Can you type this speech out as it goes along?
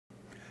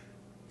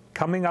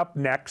Coming up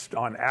next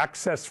on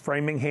Access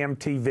Framingham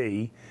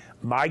TV,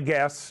 my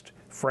guest,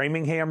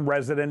 Framingham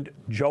resident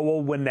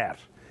Joel Winett,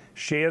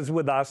 shares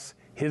with us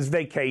his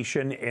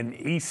vacation in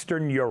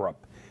Eastern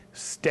Europe.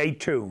 Stay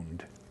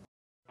tuned.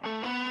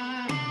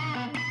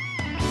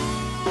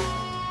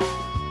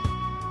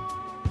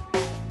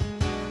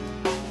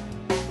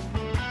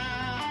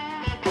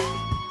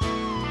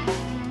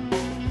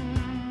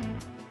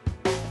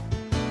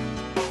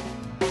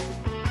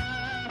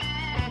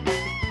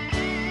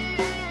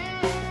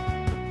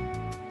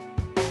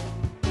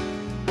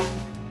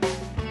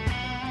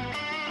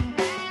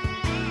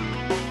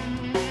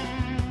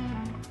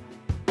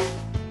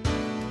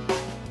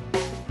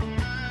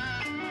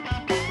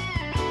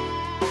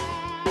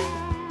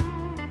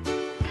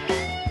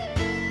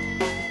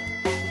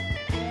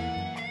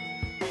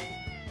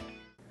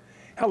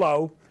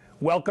 Hello,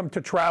 welcome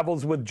to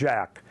Travels with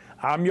Jack.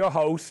 I'm your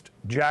host,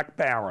 Jack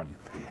Barron.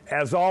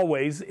 As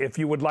always, if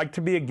you would like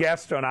to be a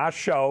guest on our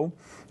show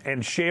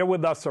and share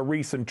with us a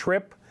recent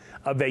trip,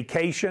 a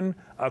vacation,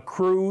 a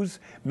cruise,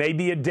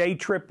 maybe a day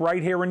trip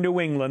right here in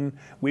New England,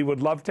 we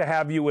would love to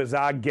have you as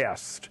our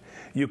guest.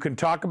 You can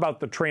talk about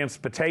the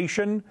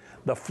transportation,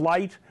 the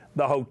flight,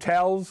 the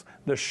hotels,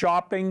 the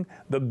shopping,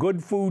 the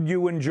good food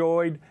you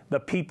enjoyed, the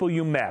people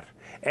you met.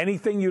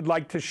 Anything you'd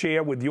like to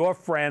share with your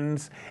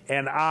friends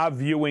and our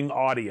viewing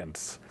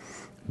audience.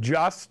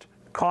 Just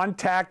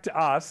contact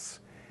us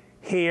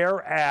here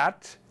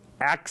at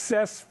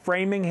Access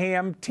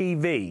Framingham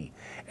TV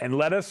and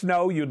let us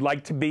know you'd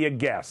like to be a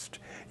guest.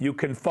 You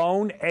can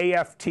phone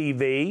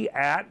AFTV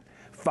at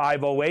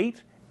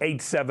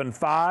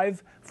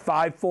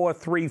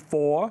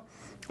 508-875-5434,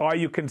 or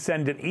you can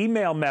send an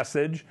email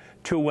message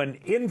to an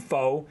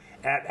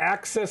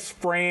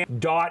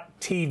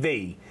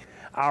info@accessfram.tv.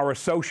 Our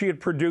associate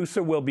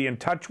producer will be in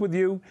touch with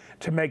you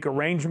to make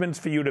arrangements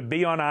for you to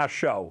be on our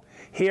show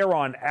here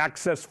on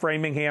Access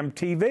Framingham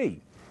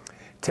TV.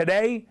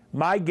 Today,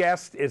 my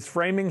guest is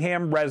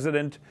Framingham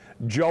resident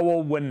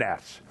Joel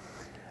Winett.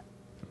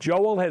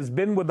 Joel has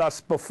been with us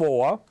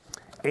before,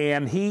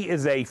 and he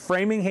is a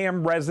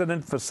Framingham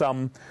resident for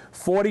some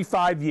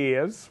 45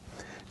 years,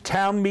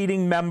 town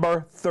meeting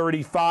member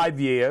 35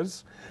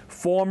 years,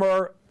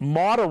 former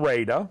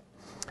moderator,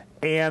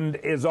 and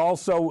is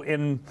also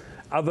in,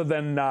 other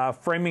than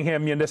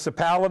Framingham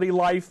municipality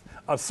life,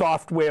 a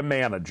software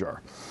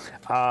manager.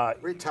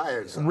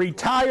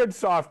 Retired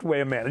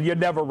software manager. You're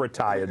never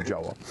retired,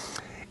 Joel.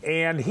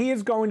 And he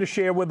is going to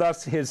share with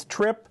us his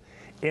trip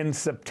in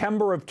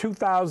September of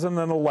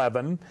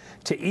 2011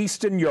 to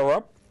Eastern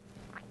Europe.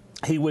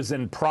 He was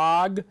in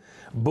Prague,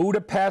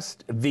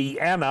 Budapest,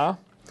 Vienna.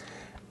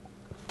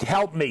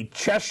 Help me,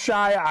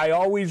 Cheshire,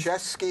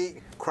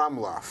 Český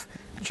Krumlov.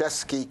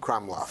 Český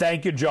Krumlov.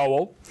 Thank you,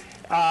 Joel.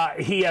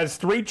 He has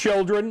 3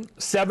 children,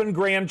 7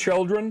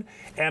 grandchildren,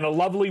 and a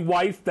lovely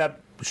wife that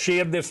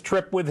shared this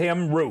trip with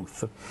him,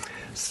 Ruth.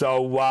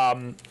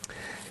 So,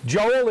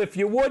 Joel, if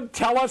you would,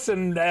 tell us,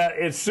 and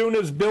as soon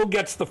as Bill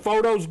gets the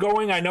photos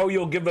going, I know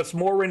you'll give us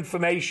more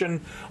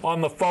information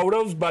on the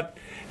photos, but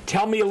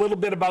tell me a little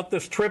bit about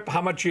this trip,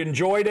 how much you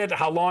enjoyed it,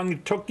 how long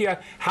it took you,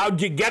 how'd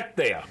you get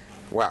there?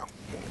 Well,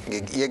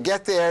 you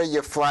get there,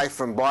 you fly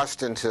from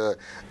Boston to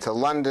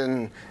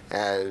London,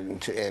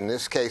 in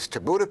this case to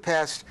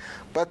Budapest,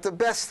 but the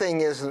best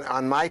thing is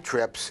on my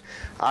trips,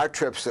 our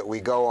trips that we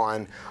go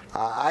on,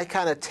 I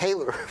kind of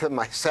tailor for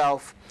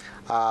myself.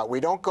 We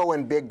don't go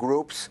in big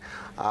groups.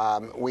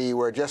 We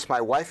were just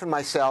my wife and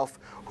myself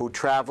who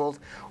traveled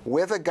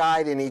with a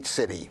guide in each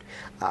city.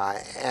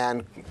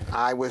 And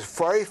I was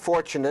very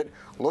fortunate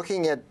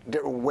looking at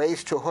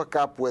ways to hook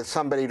up with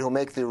somebody to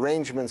make the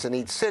arrangements in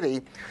each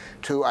city.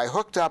 I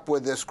hooked up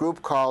with this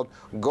group called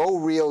Go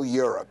Real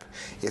Europe.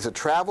 It's a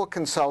travel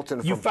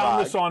consultant from You found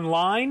Prague. This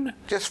online?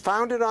 Just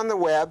found it on the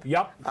web.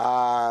 Yep.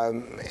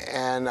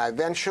 And I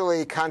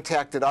eventually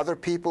contacted other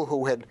people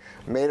who had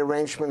made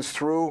arrangements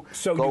through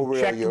Go Real Europe. So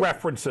you checked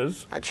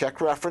references. I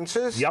checked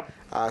references. Yep.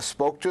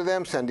 Spoke to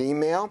them, sent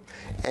email,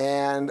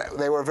 and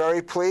they were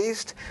very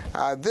pleased.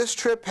 This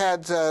trip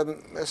had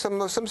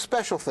some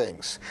special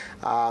things.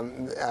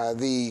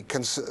 The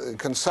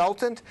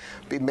consultant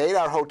made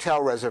our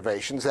hotel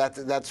reservations.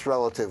 That's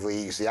relatively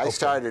easy. I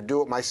started to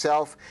do it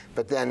myself,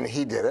 but then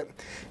he did it.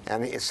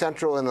 And it's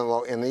central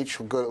in each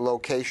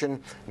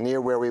location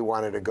near where we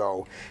wanted to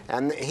go.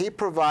 And he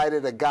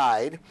provided a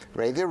guide,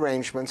 made the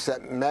arrangements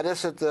that met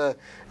us at the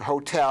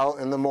hotel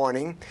in the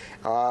morning,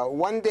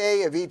 one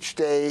day of each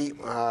day,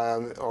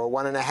 or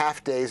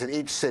 1.5 days at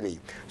each city.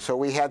 So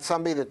we had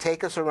somebody to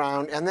take us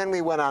around, and then we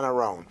went on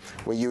our own.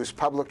 We used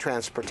public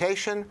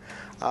transportation,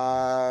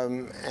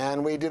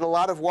 and we did a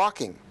lot of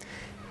walking.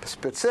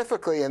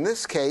 Specifically, in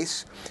this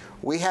case,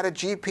 we had a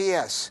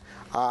GPS.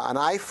 an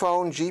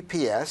iPhone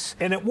GPS.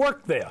 And it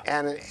worked there.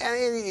 And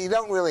you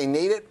don't really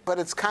need it, but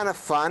it's kind of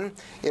fun.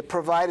 It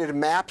provided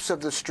maps of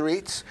the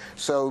streets.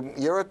 So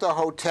you're at the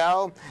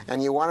hotel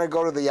and you want to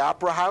go to the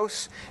Opera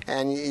House,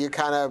 and you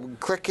kind of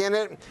click in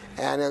it,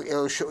 and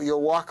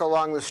you'll walk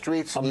along the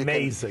streets.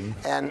 Amazing.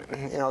 And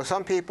you know,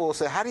 some people will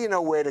say, "How do you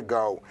know where to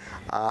go?"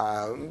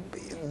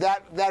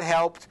 That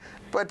helped.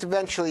 But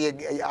eventually,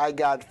 I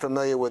got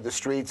familiar with the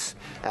streets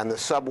and the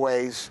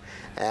subways,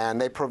 and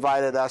they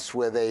provided us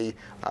with a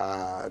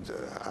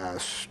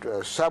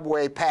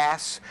subway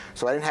pass,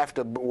 so I didn't have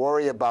to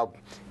worry about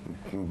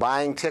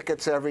buying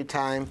tickets every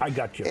time. I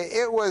got you.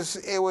 It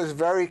was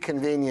very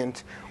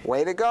convenient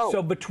way to go.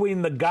 So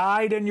between the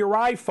guide and your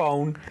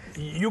iPhone,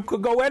 you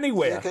could go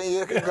anywhere.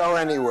 You could go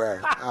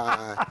anywhere.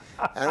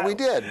 And we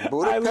did.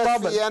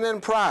 Budapest, Vienna,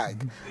 and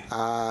Prague.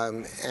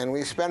 And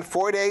we spent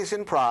 4 days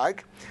in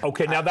Prague.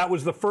 Okay, now that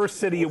was the first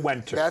city you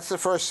went to. That's the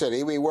first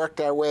city. We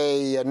worked our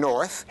way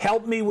north.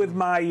 Help me with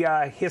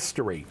my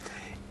history.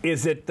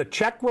 Is it the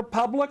Czech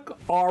Republic,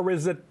 or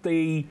is it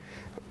the...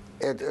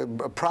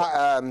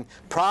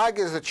 Prague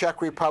is the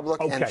Czech Republic,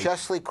 okay, and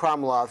Český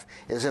Krumlov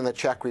is in the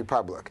Czech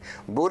Republic.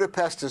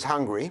 Budapest is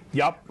Hungary.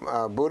 Yep.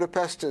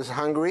 Budapest is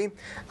Hungary,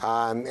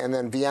 and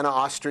then Vienna,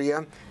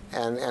 Austria,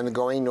 and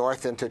going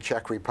north into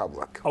Czech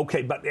Republic.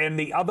 Okay, but and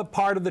the other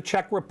part of the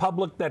Czech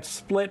Republic that's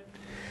split?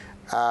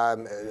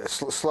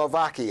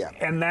 Slovakia.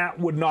 And that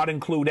would not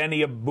include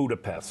any of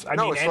Budapest.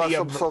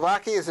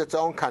 Slovakia is its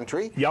own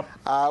country. Yep.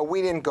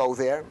 We didn't go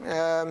there.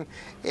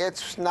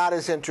 It's not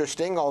as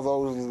interesting,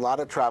 although a lot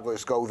of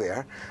travelers go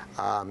there.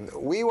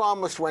 We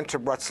almost went to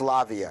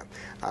Bratislava.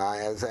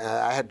 As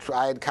I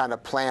had kind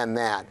of planned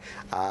that,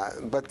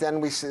 but then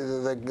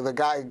the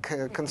guy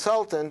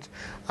consultant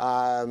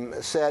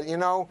said, you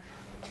know,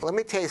 let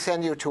me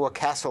send you to a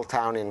castle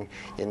town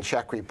in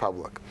Czech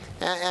Republic.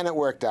 And it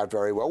worked out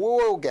very well.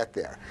 We'll get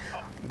there.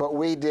 But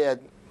we did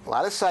a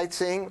lot of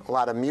sightseeing, a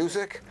lot of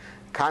music,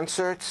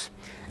 concerts,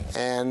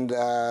 and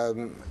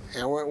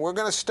we're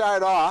going to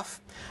start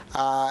off.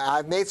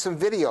 I've made some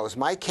videos.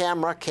 My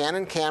camera,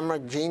 Canon camera,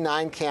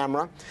 G9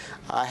 camera,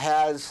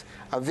 has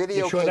a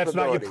video capability. You sure that's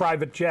not your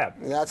private jet?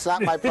 That's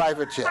not my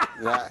private jet.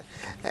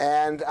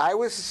 And I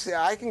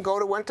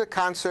went to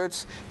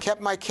concerts, kept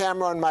my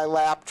camera on my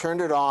lap, turned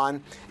it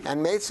on,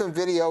 and made some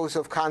videos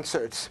of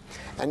concerts.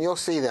 And you'll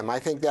see them. I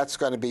think that's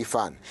going to be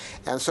fun.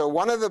 And so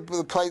one of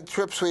the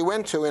trips we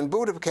went to in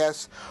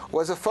Budapest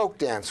was a folk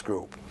dance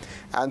group.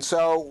 And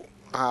so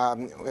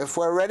if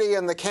we're ready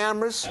in the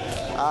cameras,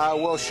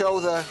 we'll show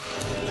the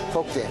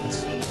folk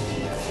dance.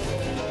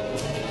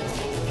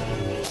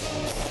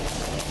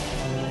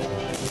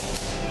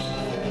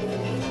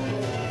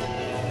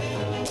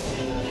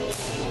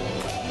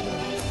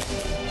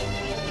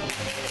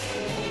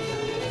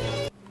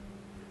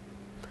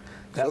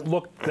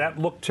 That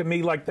looked to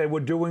me like they were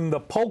doing the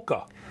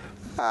polka.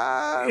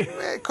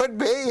 It could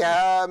be.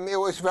 It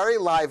was very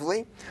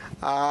lively,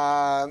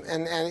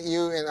 and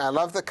I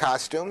love the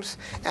costumes,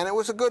 and it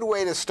was a good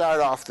way to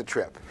start off the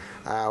trip.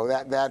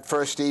 That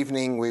first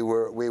evening we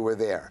were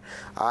there.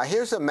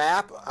 Here's a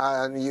map.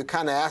 You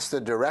kind of ask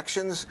the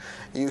directions.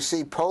 You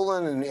see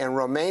Poland and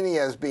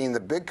Romania as being the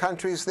big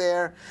countries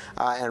there,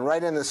 and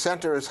right in the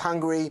center is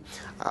Hungary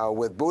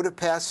with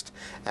Budapest,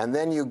 and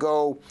then you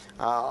go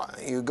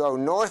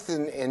north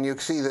and you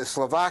see the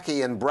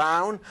Slovakia in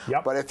brown.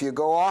 Yep. But if you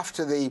go off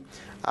to the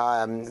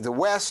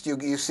west,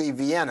 you see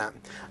Vienna,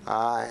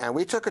 and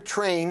we took a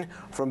train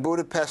from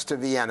Budapest to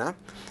Vienna,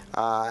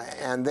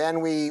 and then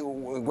we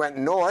went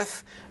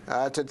north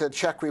to the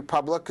Czech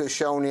Republic, as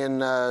shown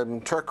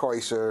in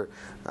turquoise or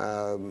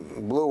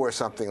blue or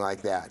something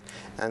like that.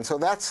 And so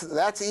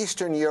that's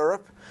Eastern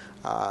Europe.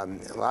 A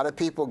lot of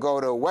people go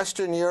to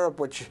Western Europe,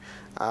 which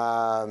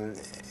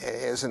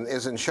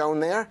isn't shown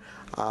there.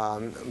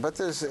 But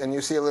and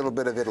you see a little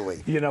bit of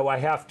Italy. You know, I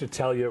have to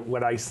tell you,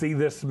 when I see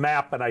this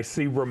map and I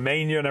see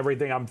Romania and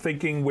everything, I'm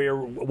thinking we're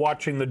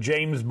watching the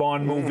James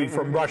Bond movie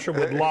From Russia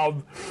with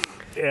Love,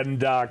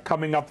 and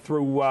coming up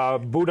through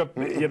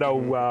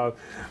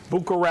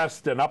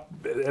Bucharest and up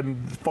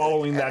and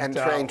following that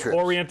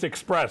Orient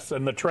Express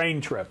and the train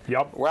trip.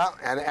 Yep. Well,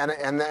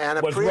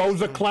 was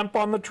Rosa Klemp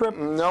on the trip?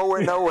 No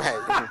way.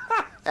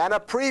 And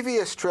a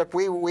previous trip,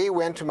 we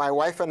went to, my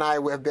wife and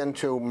I have been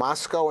to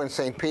Moscow and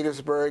St.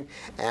 Petersburg,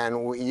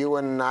 and you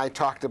and I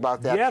talked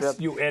about that trip.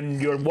 Yes,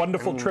 and your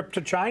wonderful trip to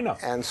China.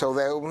 And so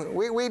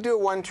we do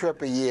one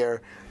trip a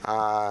year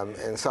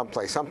in some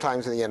place,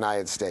 sometimes in the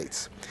United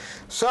States.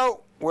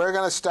 So we're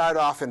going to start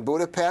off in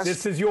Budapest.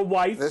 This is your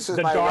wife, this is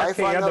the my dark wife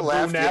hair, on the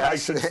left, brunette, yes. I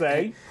should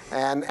say.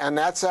 And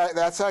that's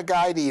our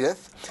guide,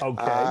 Edith.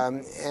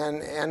 Okay.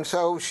 And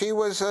so she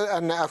was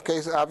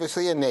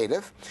obviously a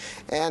native,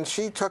 and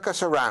she took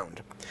us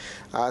around.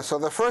 So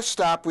the first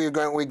stop we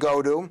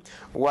go to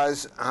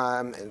was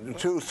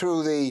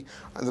through the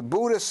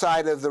Buda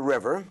side of the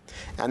river,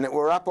 and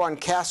we're up on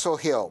Castle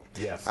Hill.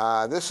 Yes.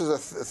 This is a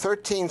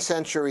 13th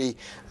century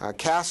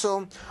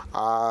castle,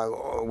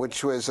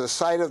 which was the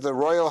site of the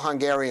Royal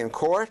Hungarian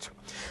Court.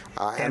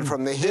 And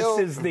from the hill...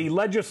 This is the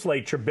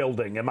legislature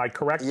building, am I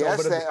correct?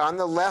 Yes, on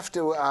the left,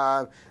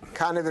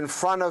 kind of in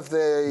front of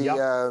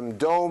the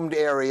domed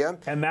area.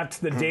 And that's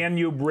the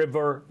Danube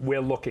River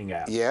we're looking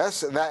at.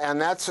 Yes,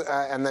 and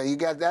then you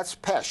got that's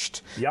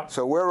Pest. Yep.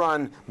 So we're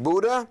on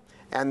Buda,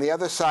 and the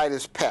other side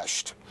is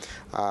Pest,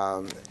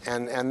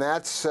 and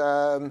that's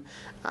a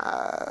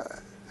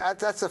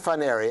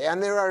fun area.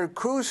 And there are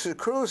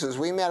cruises.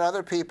 We met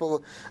other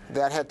people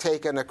that had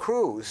taken a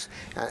cruise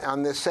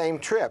on the same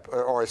trip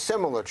or a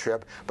similar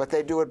trip, but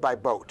they do it by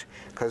boat,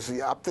 because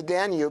up the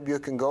Danube you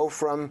can go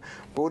from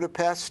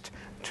Budapest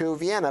to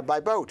Vienna by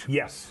boat.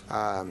 Yes.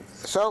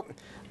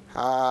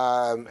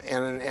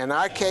 In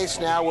our case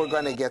now, we're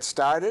going to get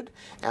started,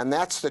 and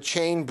that's the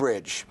Chain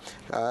Bridge.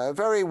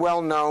 Very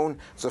well known.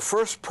 It's the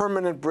first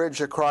permanent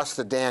bridge across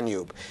the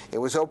Danube. It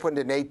was opened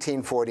in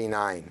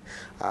 1849.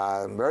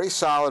 Very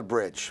solid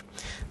bridge.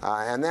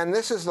 And then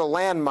this is the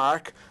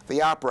landmark,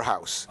 the Opera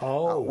House.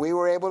 Oh. We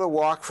were able to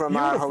walk from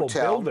our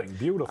hotel. Beautiful building,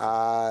 beautiful.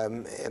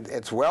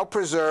 It's well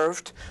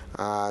preserved,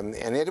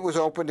 and it was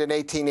opened in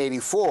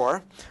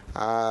 1884.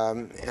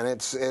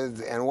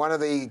 And one of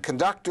the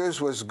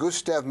conductors was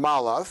Gustav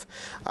Malov.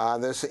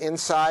 There's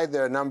inside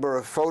there are a number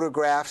of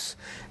photographs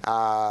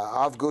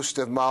of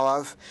Gustav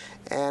Malov,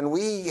 and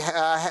we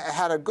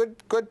had a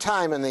good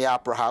time in the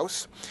Opera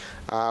House.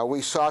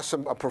 We saw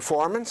a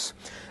performance,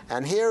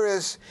 and here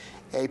is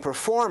a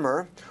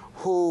performer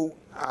who.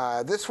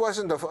 This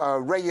wasn't a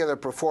regular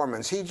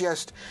performance. He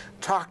just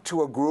talked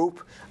to a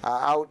group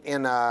out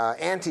in an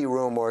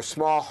anteroom or a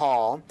small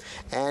hall,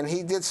 and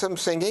he did some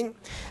singing,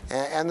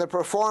 and the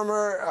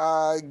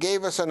performer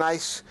gave us a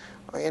nice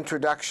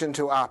introduction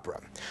to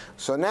opera.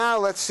 So now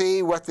let's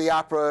see what the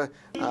opera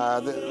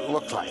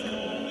looked like.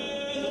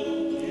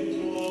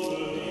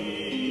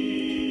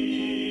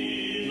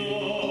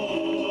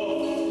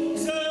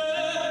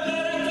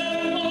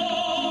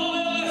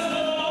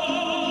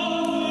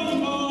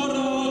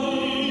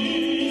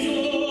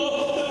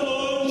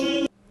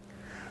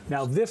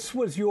 Now, this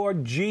was your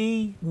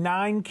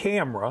G9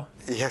 camera.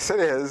 Yes, it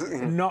is.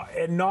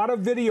 Not a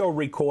video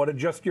recorder,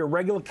 just your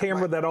regular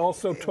camera that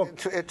also took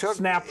snapshots. It took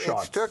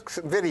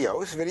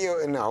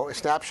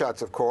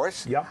snapshots, of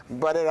course. Yep.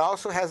 But it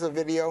also has a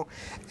video,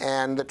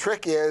 and the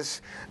trick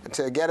is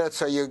to get it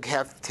so you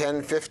have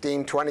 10,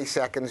 15, 20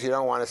 seconds. You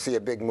don't want to see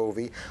a big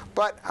movie.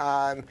 But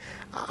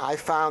I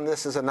found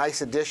this is a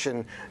nice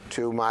addition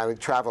to my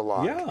travel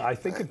log. Yeah, I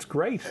think it's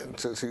great.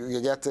 So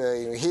you get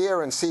to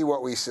hear and see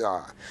what we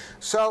saw.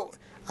 So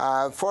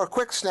for a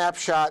quick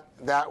snapshot,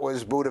 that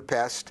was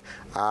Budapest,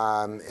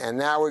 and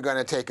now we're going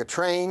to take a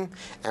train,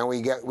 and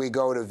we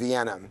go to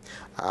Vienna.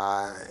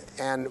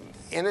 And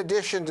in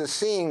addition to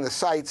seeing the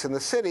sights and the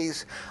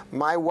cities,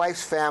 my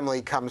wife's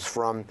family comes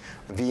from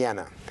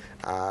Vienna.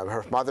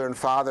 Her mother and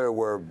father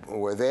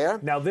were there.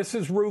 Now, this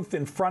is Ruth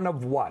in front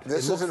of what?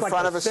 This is in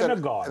front of a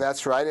synagogue.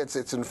 That's right.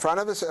 It's in front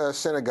of a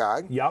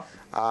synagogue. Yep.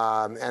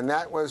 And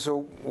that was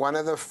one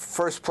of the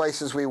first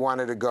places we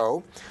wanted to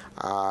go.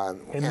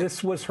 And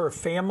this was her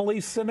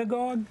family's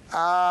synagogue?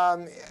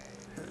 Her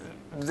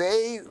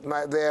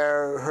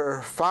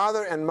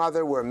father and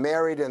mother were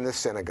married in the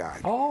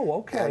synagogue. Oh,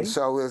 okay. And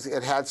so it was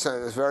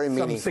very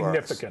meaningful. Some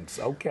significance,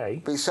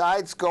 okay.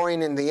 Besides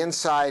going in the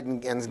inside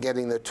and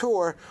getting the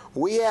tour,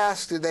 we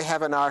asked, did they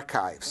have an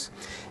archives?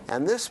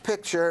 And this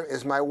picture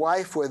is my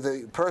wife with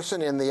the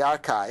person in the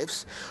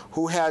archives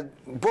who had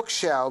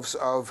bookshelves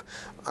of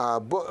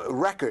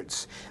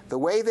records. The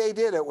way they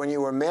did it, when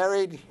you were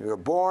married, you were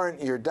born,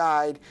 you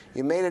died,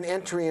 you made an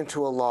entry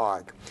into a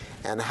log.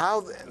 And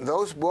how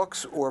those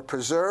books were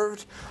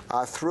preserved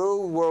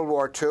through World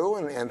War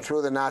II and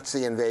through the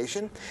Nazi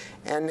invasion.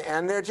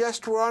 And they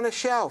just were on a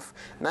shelf.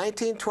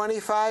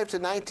 1925 to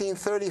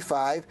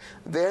 1935,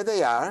 there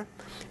they are.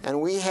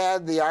 And we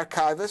had the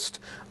archivist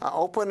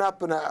open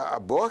up a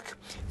book,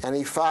 and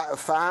he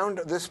found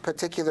this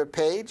particular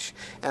page.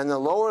 And the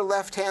lower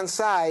left-hand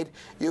side,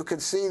 you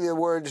could see the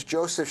words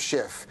Joseph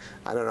Schiff.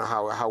 I don't know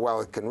how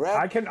well it can read.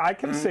 I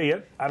can see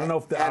it. I don't know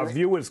if our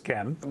viewers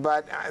can.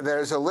 But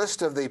there's a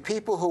list of the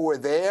people who were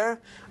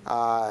there.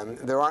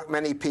 There aren't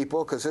many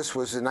people, because this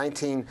was in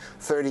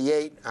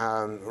 1938,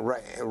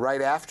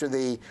 right after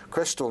the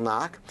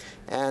Kristallnacht.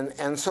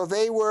 And so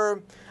they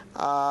were...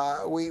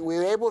 we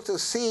were able to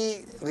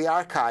see the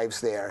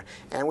archives there,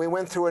 and we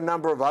went through a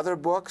number of other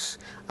books,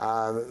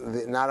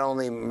 not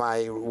only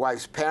my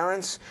wife's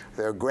parents,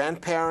 their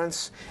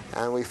grandparents,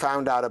 and we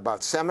found out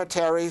about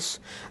cemeteries,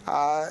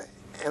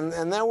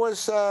 and there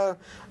was a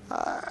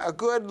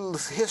good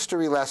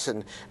history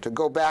lesson to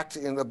go back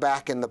in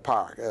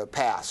the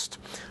past.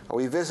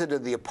 We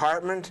visited the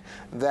apartment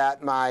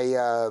that my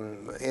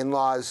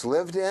in-laws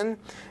lived in.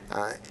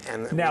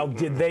 Now,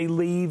 did they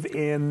leave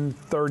in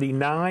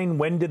 39?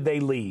 When did they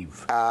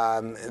leave?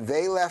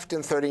 They left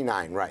in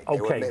 39, right.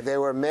 Okay. They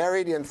were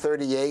married in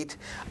 38,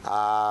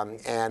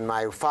 and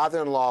my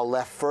father-in-law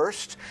left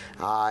first.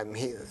 My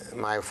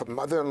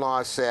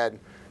mother-in-law said,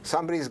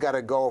 somebody's got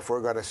to go if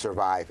we're going to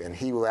survive. And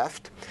he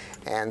left.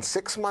 And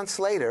 6 months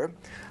later,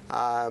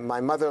 my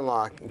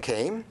mother-in-law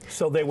came.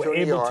 So they were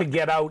able to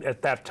get out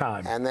at that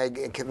time. And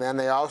then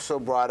they also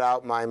brought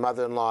out my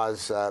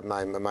mother-in-law's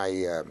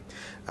my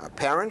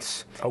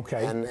parents.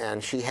 Okay.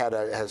 And she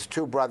has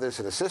 2 brothers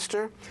and a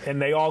sister.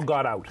 And they all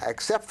got out.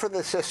 Except for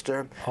the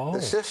sister. Oh.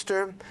 The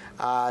sister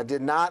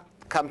did not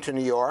come to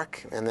New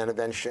York and then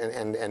eventually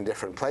and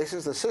different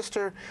places. The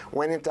sister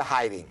went into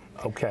hiding.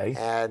 Okay.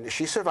 And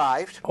she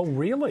survived. Oh,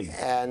 really?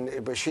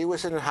 But she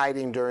was in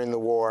hiding during the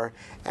war,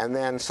 and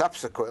then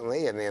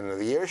subsequently, at the end of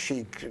the year,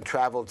 she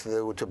traveled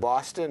to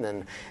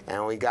Boston,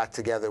 and we got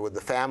together with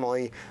the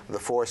family, the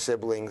 4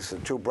 siblings, the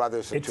 2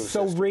 brothers and 2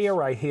 sisters. It's so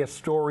rare I hear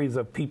stories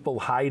of people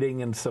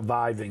hiding and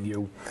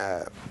surviving.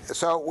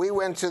 So we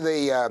went to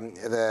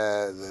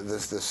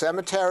the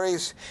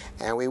cemeteries,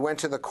 and we went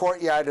to the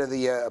courtyard of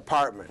the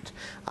apartment.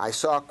 I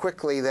saw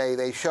quickly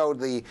they showed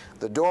the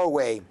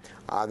doorway.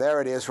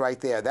 There it is right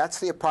there. That's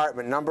the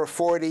apartment, number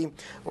 40.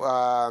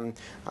 And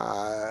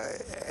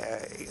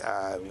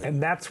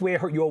that's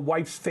where your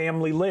wife's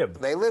family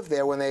lived? They lived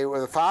there when they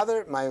were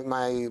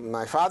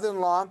my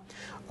father-in-law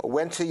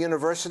went to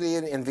university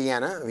in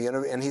Vienna,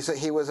 and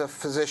he was a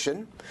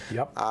physician.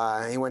 Yep.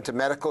 He went to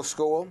medical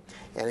school,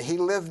 and he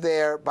lived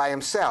there by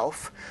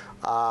himself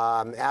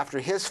after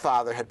his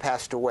father had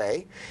passed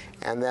away,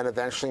 and then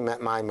eventually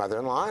met my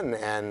mother-in-law,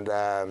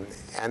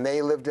 and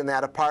they lived in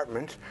that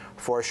apartment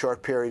for a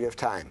short period of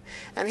time.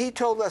 And he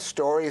told us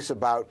stories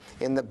about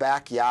in the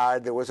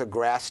backyard there was a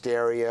grassed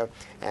area,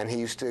 and he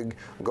used to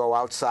go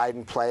outside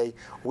and play.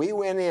 We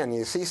went in.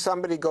 You see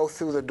somebody go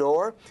through the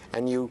door,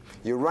 and you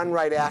run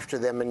right after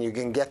them, and you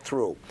can get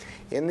through.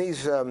 In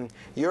these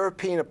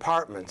European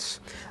apartments,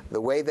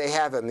 the way they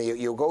have them,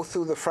 you go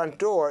through the front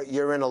door,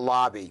 you're in a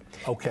lobby.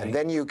 Okay. And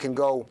then you can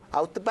go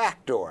out the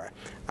back door.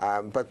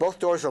 But both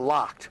doors are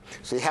locked,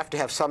 so you have to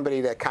have somebody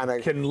that kind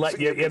of can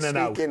let you in and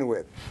out. In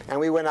with. And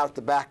we went out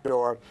the back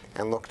door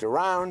and looked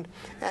around,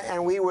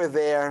 and we were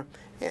there.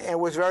 It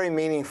was very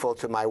meaningful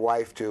to my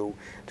wife to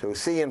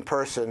see in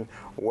person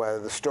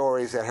the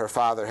stories that her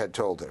father had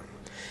told her.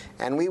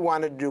 And we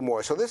wanted to do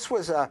more. So this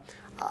was a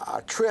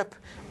trip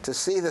to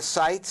see the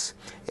sights.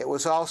 It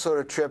was also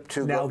a trip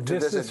to now, go to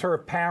this visit. is her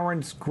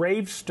parents'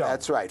 gravestone.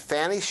 That's right.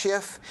 Fanny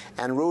Schiff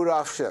and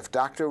Rudolf Schiff,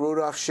 Dr.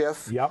 Rudolf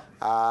Schiff. Yep.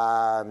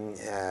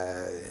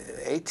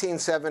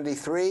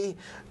 1873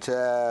 to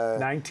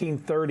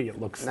 1930,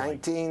 it looks like.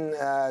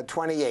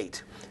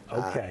 1928.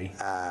 Okay.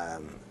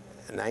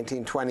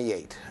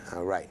 1928,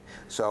 right.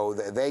 So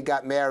they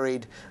got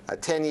married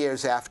 10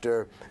 years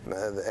after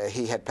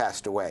he had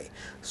passed away.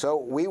 So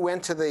we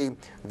went to the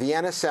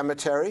Vienna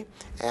cemetery,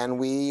 and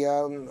we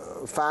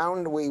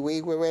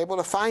were able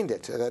to find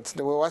it. It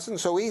wasn't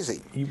so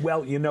easy.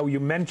 Well, you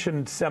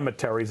mentioned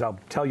cemeteries. I'll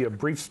tell you a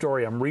brief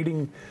story. I'm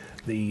reading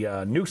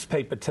the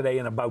newspaper today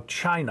about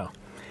China,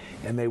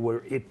 and they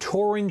were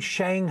touring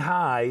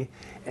Shanghai,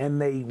 and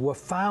they were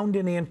found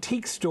in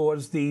antique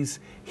stores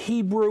these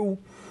Hebrew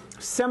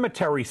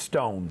cemetery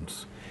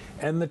stones,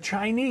 and the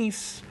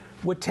Chinese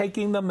were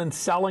taking them and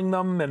selling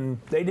them, and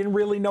they didn't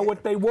really know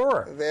what they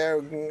were.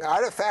 They're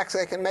artifacts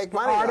they can make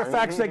money on.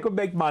 Artifacts they could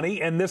make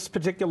money, and this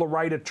particular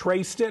writer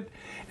traced it,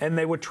 and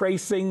they were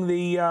tracing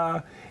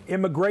the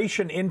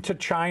immigration into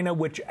China,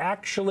 which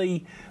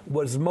actually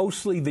was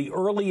mostly the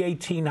early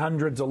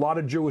 1800s. A lot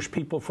of Jewish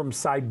people from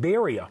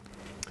Siberia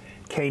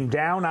came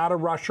down out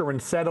of Russia and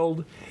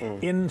settled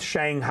in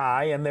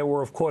Shanghai, and there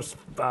were, of course,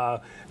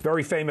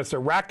 very famous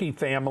Iraqi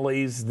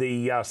families,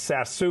 the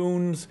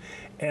Sassoons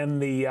and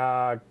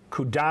the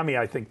Kudami,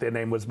 I think their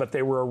name was, but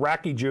they were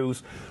Iraqi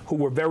Jews who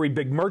were very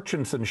big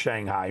merchants in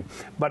Shanghai.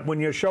 But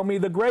when you show me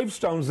the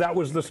gravestones, that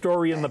was the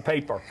story in the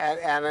paper.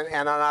 And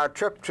on our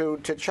trip to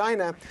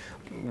China,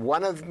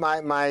 one of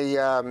my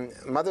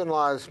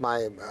mother-in-law's,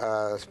 my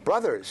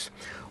brothers,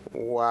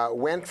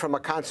 went from a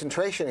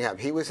concentration camp.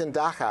 He was in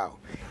Dachau,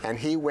 and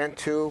he went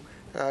to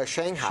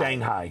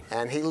Shanghai.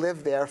 And he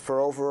lived there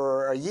for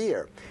over a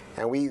year.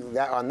 And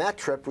on that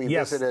trip, we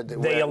visited.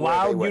 They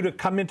allowed you to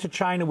come into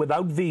China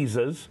without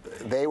visas.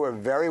 They were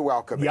very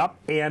welcoming. Yep.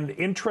 And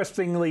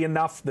interestingly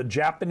enough, the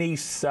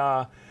Japanese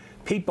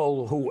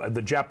people,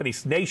 the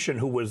Japanese nation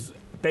who was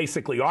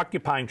basically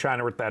occupying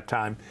China at that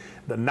time,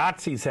 the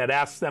Nazis had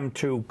asked them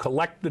to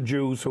collect the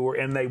Jews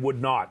and they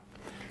would not.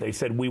 They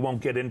said, we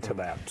won't get into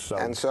that.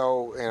 And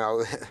so,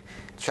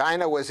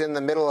 China was in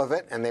the middle of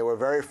it, and they were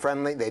very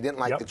friendly. They didn't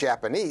like the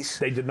Japanese.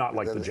 They did not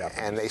like the Japanese.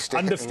 And they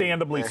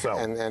understandably so.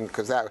 And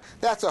because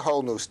that's a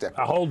whole new step.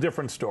 A whole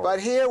different story.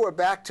 But here we're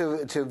back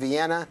to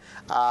Vienna.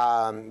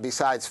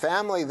 Besides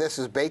family, this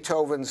is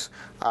Beethoven's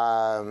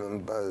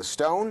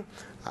stone.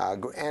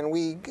 And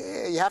you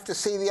have to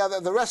see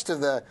the rest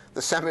of the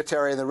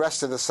cemetery and the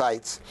rest of the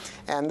sites.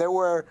 And there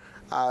were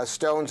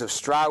stones of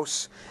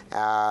Strauss,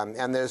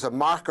 and there's a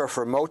marker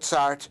for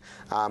Mozart.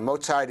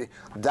 Mozart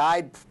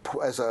died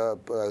as a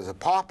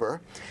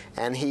pauper,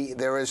 and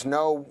there is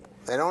no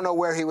They don't know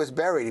where he was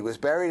buried. He was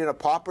buried in a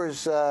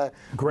pauper's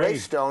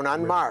gravestone,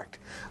 unmarked.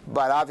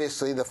 But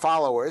obviously, the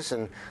followers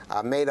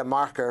made a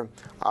marker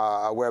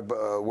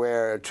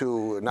where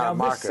to not now, a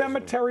marker. This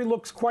cemetery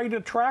looks quite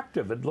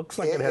attractive. It looks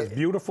like it has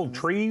beautiful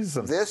trees.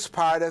 And this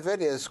part of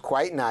it is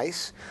quite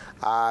nice.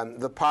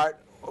 The part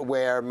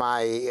where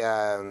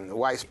my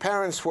wife's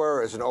parents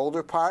were is an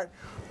older part.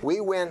 We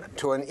went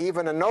to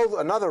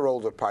another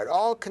older part,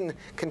 all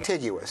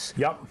contiguous,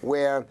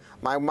 where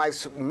my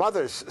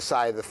mother's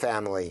side of the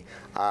family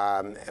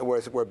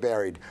were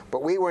buried.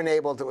 But we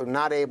weren't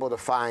not able to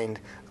find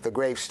the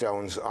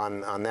gravestones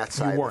on that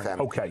side of the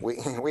family.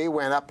 Okay. We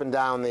went up and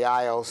down the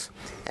aisles,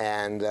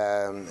 and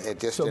it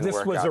just didn't work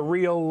out. So this was a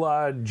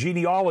real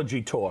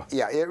genealogy tour.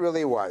 Yeah, it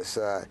really was.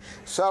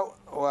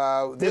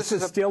 This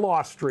is still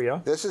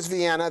Austria. This is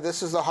Vienna.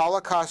 This is the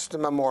Holocaust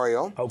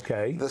Memorial.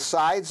 Okay. The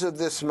sides of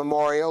this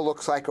memorial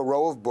looks like a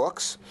row of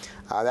books.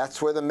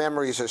 That's where the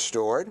memories are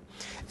stored.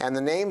 And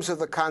the names of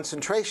the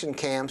concentration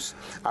camps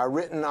are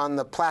written on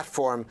the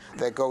platform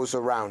that goes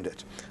around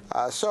it.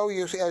 So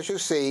as you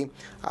see,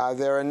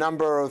 there are a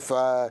number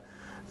of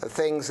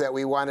things that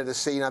we wanted to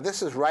see. Now,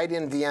 this is right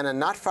in Vienna,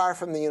 not far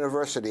from the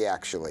university,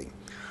 actually.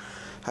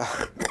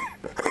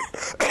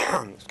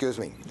 Excuse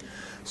me.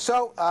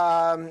 So,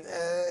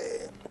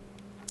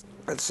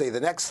 let's see. The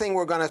next thing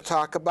we're going to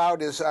talk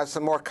about is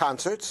some more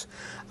concerts.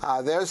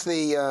 There's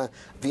the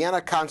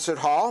Vienna Concert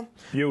Hall.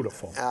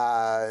 Beautiful.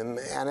 And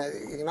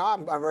you know,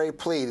 I'm very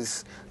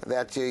pleased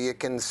that you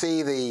can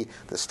see the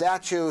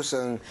statues,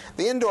 and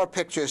the indoor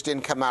pictures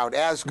didn't come out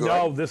as good.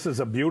 No, this is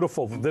a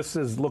beautiful.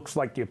 Looks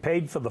like you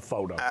paid for the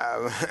photo.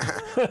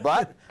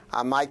 But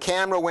my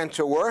camera went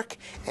to work,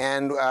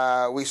 and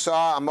we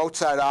saw a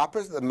Mozart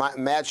opera, the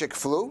Magic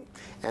Flute,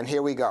 and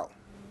here we go.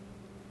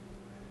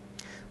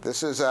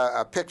 This is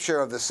a picture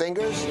of the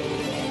singers.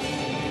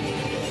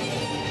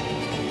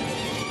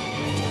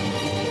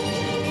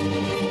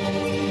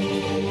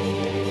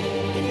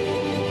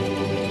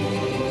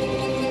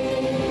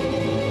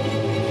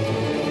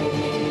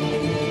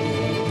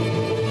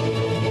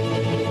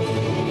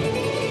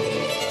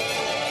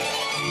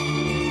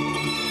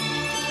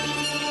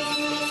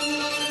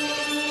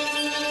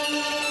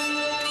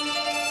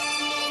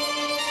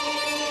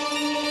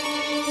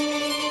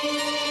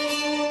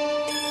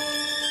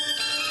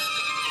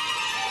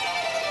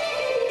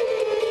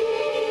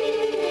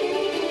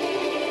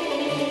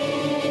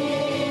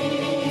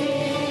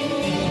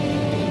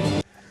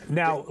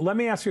 Now, let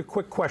me ask you a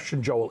quick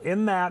question, Joel.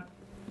 In that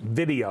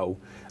video,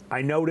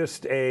 I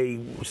noticed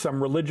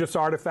some religious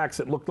artifacts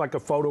that looked like a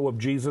photo of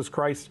Jesus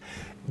Christ.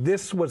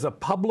 This was a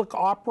public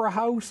opera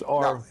house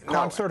or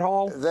concert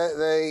hall?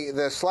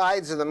 The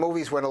slides of the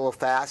movies went a little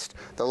fast.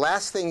 The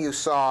last thing you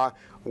saw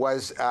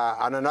was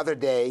on another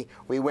day,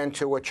 we went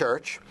to a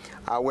church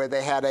where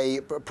they had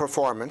a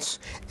performance,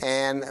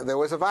 and there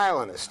was a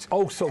violinist.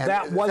 Oh, so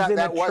that wasn't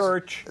a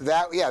church?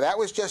 Yeah, that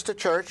was just a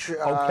church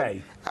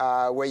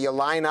where you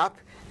line up,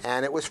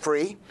 and it was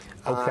free.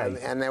 Okay.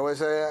 And there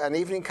was an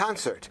evening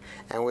concert,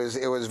 and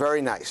it was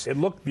very nice. It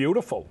looked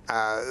beautiful.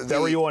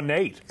 Very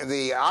ornate.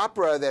 The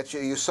opera that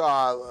you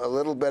saw a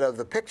little bit of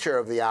the picture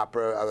of the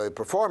opera of the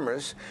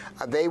performers.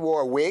 They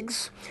wore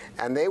wigs,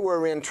 and they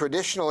were in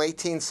traditional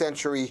 18th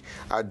century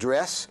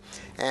dress,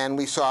 and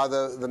we saw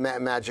the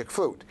magic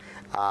flute.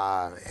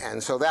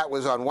 And so that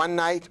was on one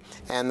night,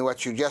 and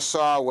what you just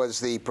saw was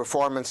the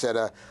performance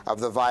of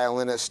the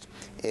violinist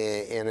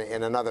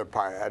in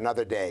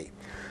another day.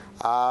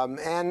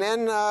 And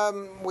then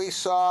we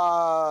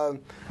saw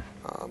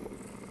a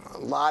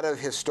lot of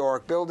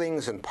historic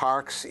buildings and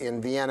parks in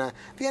Vienna.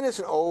 Vienna is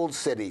an old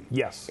city.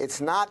 Yes.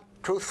 It's not,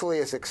 truthfully,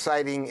 as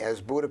exciting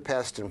as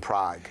Budapest and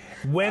Prague.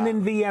 When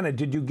in Vienna,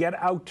 did you get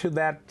out to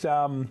that,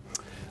 the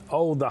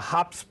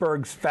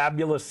Habsburg's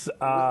fabulous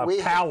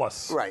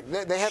palace? Right.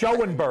 They have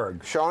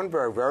Schönberg.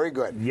 Schönberg, very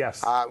good.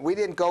 Yes. We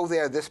didn't go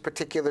there this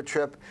particular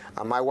trip.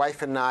 My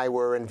wife and I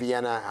were in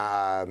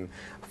Vienna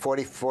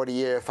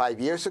 5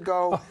 years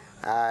ago.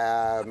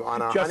 On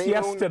our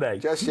honeymoon,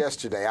 just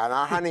yesterday. On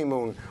our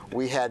honeymoon,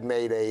 we had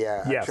made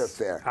a trip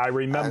there. I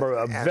remember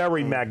a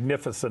very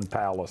magnificent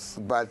palace.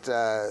 But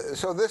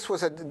so this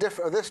was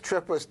this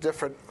trip was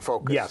different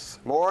focus. Yes,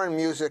 more on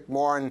music,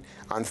 more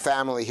on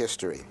family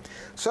history.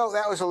 So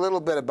that was a little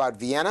bit about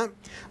Vienna.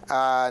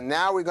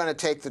 Now we're going to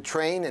take the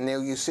train, and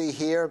you see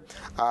here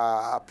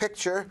a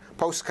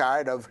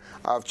postcard of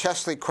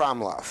Czeski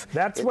Krumlov.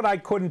 That's what I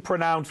couldn't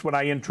pronounce when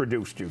I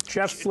introduced you.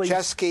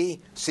 Czeski,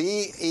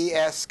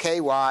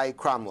 C-E-S-K-Y,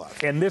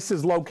 Krumlov. And this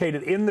is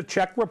located in the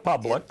Czech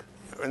Republic.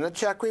 In the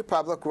Czech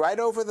Republic, right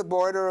over the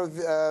border of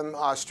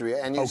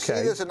Austria, and you see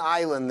there's an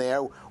island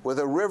there with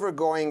a river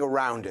going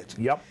around it.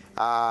 Yep.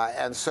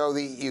 And so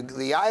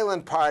the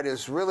island part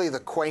is really the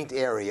quaint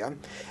area,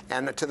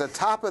 and to the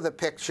top of the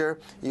picture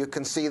you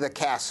can see the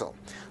castle.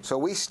 So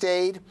we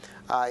stayed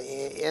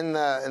in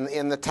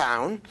the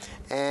town,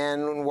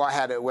 and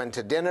went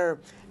to dinner,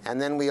 and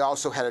then we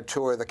also had a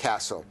tour of the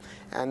castle,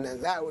 and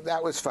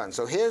that was fun.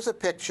 So here's a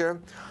picture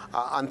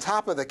on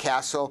top of the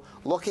castle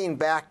looking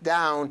back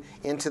down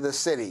into the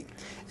city.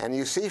 And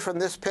you see from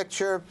this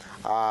picture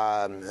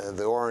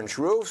the orange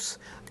roofs,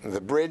 the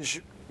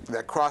bridge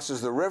that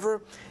crosses the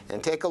river,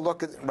 and take a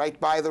look at right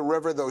by the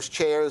river, those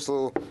chairs,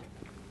 little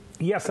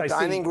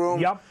dining room.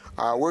 Yep.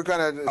 We're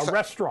going to a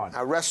restaurant.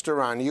 A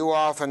restaurant. You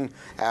often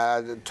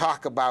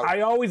talk about.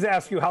 I always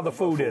ask you how the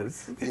food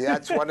is.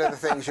 That's one of the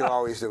things you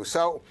always do.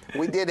 So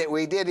we did it.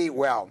 We did eat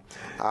well.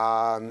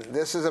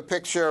 This is a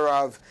picture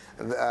of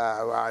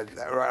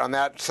on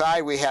that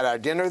side. We had our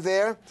dinner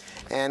there,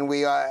 and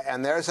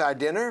there's our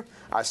dinner.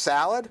 Our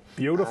salad.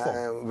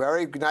 Beautiful.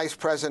 Very nice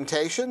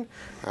presentation.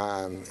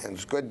 And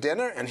it's good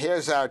dinner. And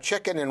here's our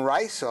chicken and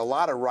rice. So a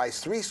lot of rice.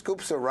 3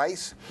 scoops of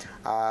rice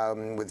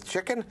with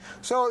chicken.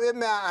 So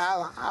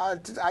I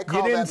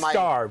call you didn't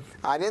starve.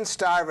 I didn't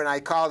starve, and I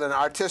called it an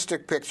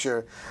artistic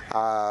picture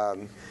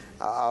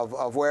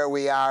of where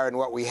we are and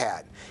what we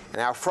had.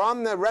 Now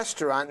from the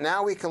restaurant,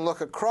 now we can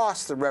look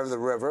across the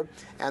river,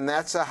 and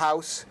that's a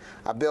house,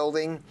 a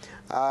building.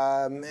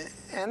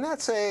 And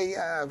that's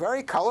a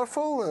very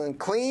colorful and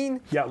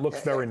clean. Yeah, it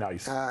looks very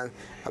nice.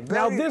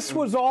 Now, this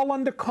was all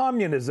under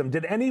communism.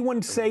 Did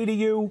anyone say to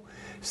you,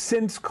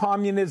 since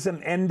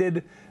communism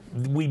ended,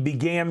 we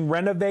began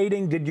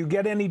renovating? Did you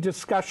get any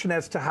discussion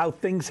as to how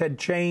things had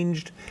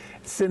changed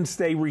since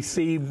they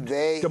received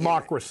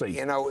democracy?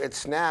 You know,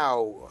 it's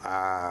now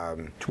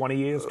 20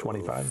 years,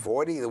 25,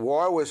 40. The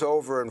war was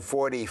over in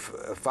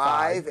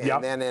 45, and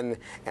yep. then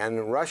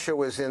and Russia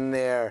was in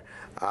there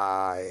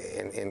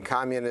in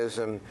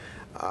communism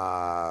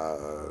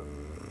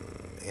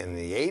in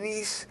the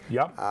 80s.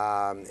 Yep.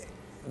 All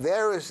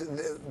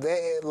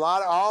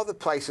the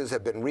places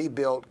have been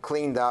rebuilt,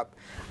 cleaned up.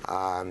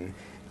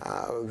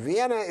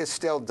 Vienna is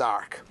still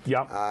dark.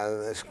 Yep.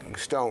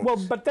 Stones. Well,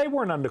 but they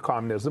weren't under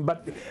communism.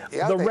 But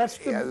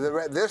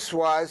this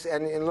was,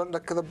 and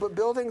look, the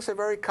buildings are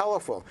very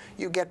colorful.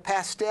 You get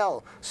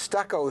pastel,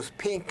 stuccos,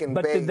 pink and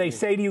beige. But did they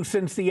say to you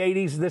since the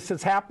 80s this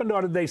has happened,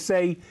 or did they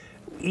say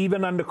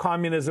even under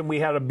communism we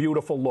had a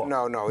beautiful look?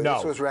 No.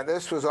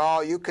 This was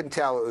all, you can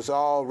tell it was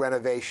all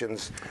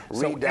renovations,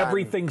 so redone.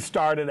 Everything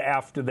started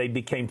after they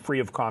became free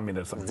of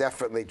communism.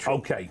 Definitely true.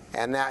 Okay.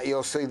 And now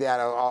you'll see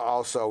that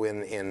also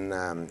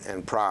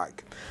in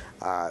Prague.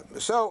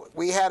 So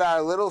we had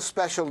our little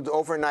special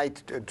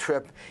overnight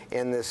trip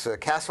in this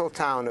castle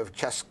town of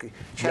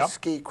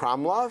Český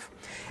Krumlov,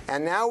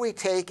 and now we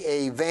take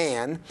a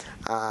van,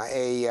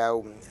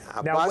 a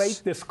now bus.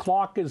 Wait, this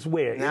clock is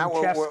where? Now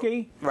in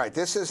Český? Right.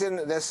 This is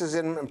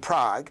in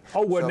Prague.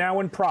 Oh, we're now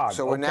in Prague.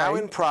 So we're now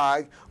in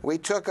Prague. We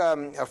took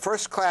a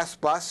first-class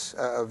bus,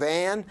 a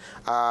van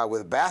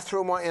with a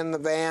bathroom in the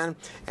van,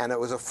 and it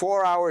was a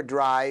 4-hour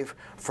drive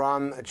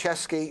from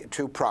Český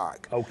to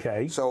Prague.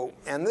 Okay. So,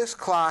 and this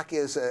clock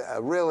is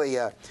really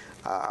a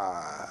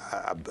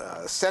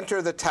center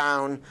of the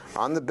town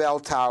on the bell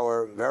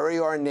tower, very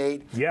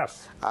ornate.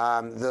 Yes.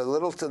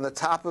 To the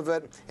top of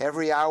it,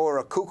 every hour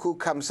a cuckoo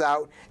comes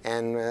out,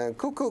 and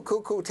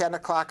cuckoo, 10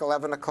 o'clock,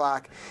 11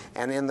 o'clock,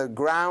 and in the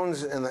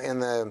grounds, in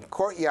the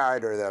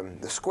courtyard or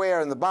the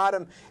square in the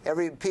bottom,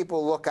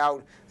 people look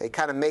out. They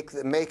kind of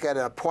make it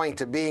a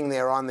point of being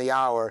there on the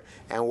hour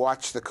and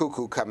watch the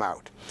cuckoo come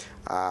out.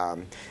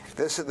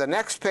 This is the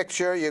next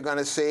picture you're going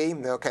to see.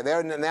 Okay,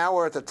 now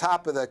we're at the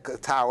top of the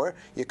tower.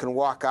 You can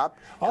walk up.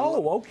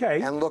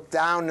 And look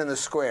down in the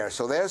square.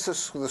 So there's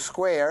the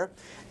square,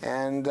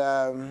 and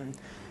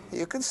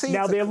you can see.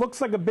 Now there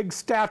looks like a big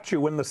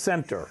statue in the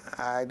center.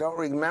 I don't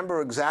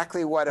remember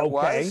exactly what it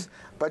was,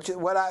 but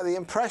the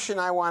impression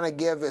I want to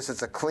give is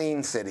it's a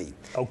clean city.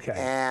 Okay.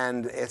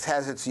 And it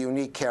has its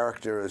unique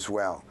character as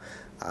well.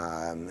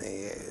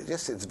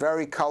 It's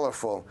very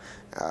colorful.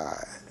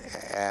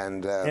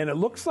 And it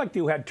looks like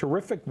you had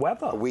terrific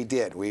weather. We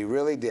did. We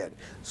really did.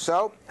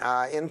 So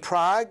in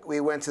Prague, we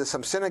went to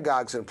some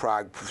synagogues in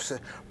Prague.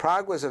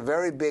 Prague was a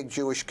very big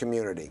Jewish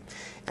community.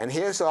 And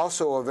here's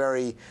also a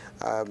very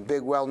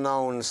big,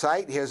 well-known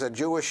site. Here's a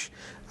Jewish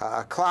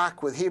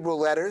clock with Hebrew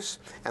letters,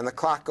 and the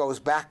clock goes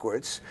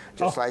backwards,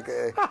 just like,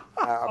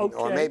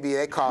 or maybe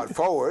they call it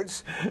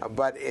forwards,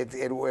 but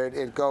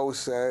it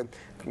goes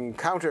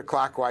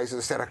counterclockwise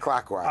instead of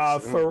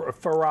clockwise.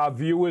 For our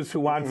viewers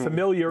who aren't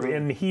familiar,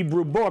 in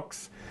Hebrew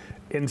books,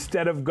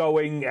 instead of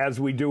going as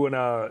we do in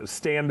a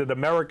standard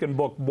American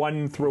book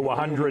 1 through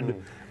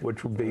 100,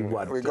 which would be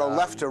what? We go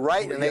left to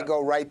right, and they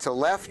go right to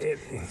left,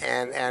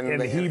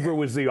 and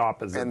Hebrew is the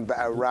opposite. And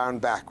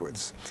around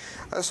backwards.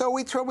 So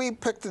we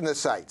picked in the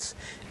sites.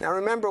 Now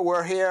remember,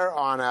 we're here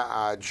on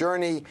a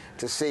journey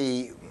to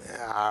see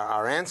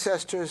our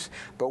ancestors,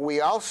 but we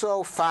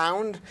also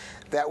found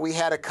that we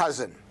had a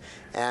cousin.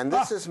 And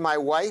this is my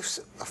wife's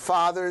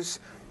father's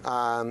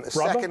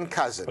second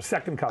cousin. A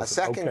second cousin. A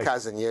second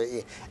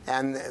cousin.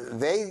 And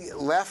they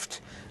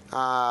left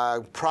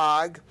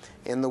Prague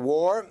in the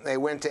war. They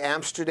went to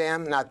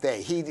Amsterdam. Not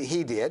they.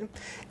 He did.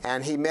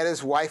 And he met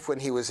his wife when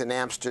he was in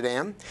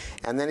Amsterdam.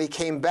 And then he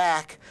came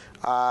back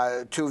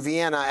to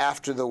Vienna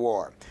after the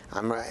war.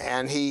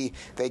 And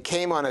they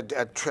came on a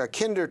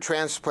kinder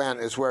transplant,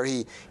 is where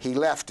he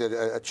left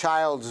a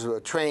child's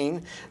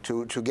train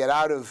to get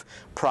out of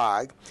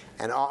Prague.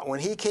 And when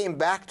he came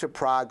back to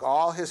Prague,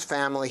 all his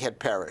family had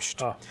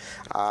perished. Oh.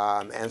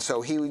 And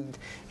so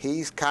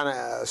he's kind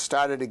of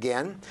started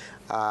again.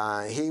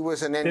 He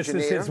was an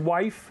engineer. This is his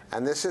wife?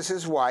 And this is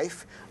his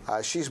wife.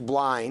 She's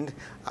blind,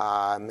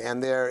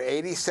 and they're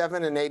 85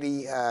 and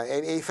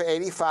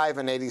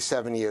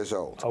 87 years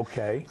old.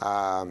 Okay.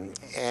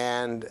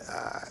 And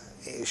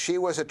she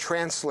was a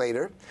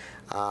translator.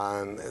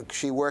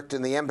 She worked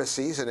in the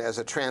embassies as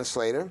a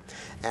translator,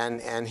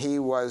 and he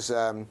was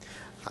an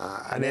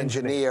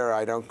engineer.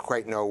 I don't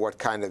quite know what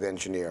kind of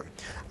engineer.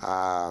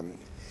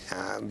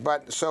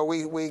 But so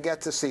we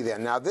get to see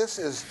them. Now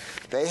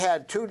they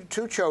had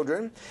two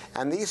children,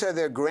 and these are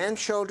their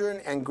grandchildren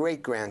and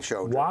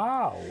great-grandchildren.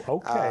 Wow,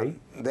 okay.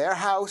 Their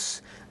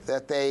house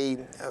that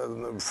they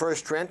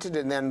first rented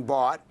and then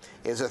bought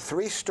is a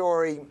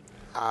 3-story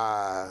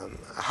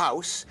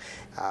house,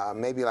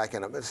 maybe like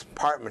an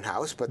apartment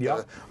house, but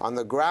yep. On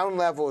the ground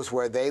level is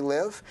where they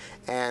live,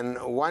 and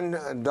one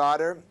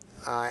daughter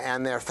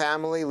and their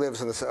family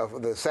lives on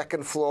the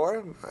second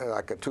floor,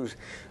 like a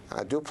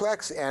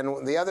duplex,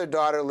 and the other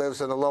daughter lives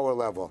on the lower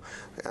level.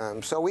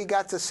 So we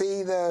got to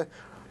see the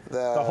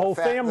whole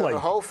family. The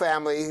whole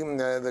family,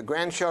 the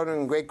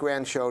grandchildren and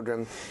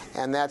great-grandchildren,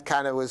 and that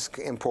kind of was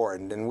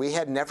important. And we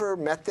had never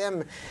met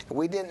them.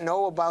 We didn't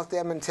know about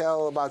them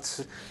until about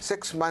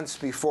 6 months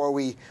before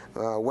we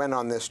went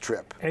on this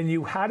trip. And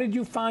how did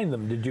you find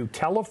them? Did you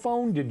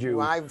telephone? Did you?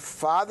 My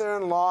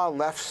father-in-law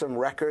left some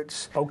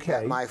records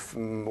that my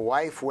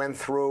wife went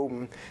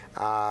through,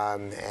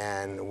 and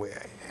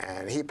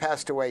he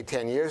passed away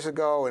 10 years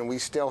ago, and we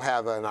still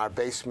have in our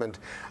basement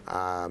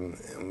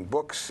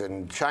books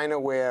and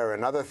chinaware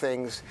and other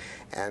things.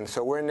 And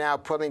so we're now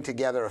putting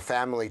together a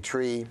family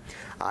tree.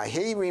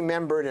 He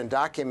remembered and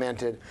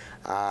documented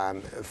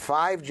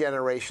 5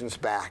 generations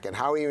back, and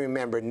how he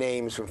remembered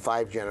names from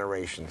 5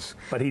 generations.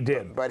 But he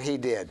did. But he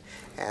did.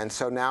 And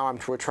so now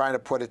we're trying to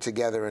put it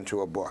together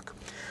into a book.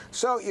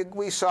 So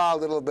we saw a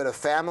little bit of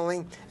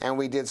family, and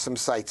we did some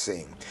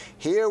sightseeing.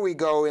 Here we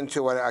go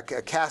into a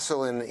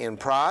castle in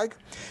Prague,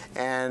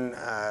 and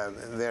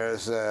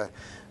there's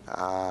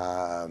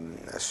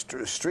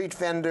street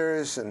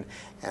vendors and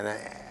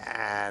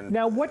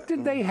now, what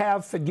did they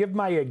have? Forgive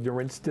my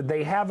ignorance. Did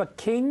they have a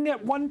king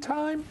at one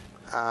time?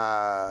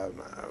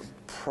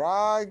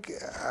 Prague.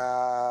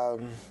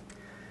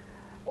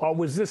 Or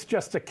was this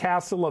just a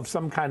castle of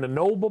some kind of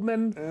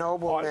nobleman?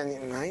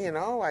 Nobleman, you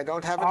know, I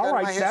don't have it all in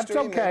right, my history. that's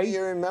okay. Maybe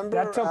you remember.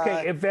 That's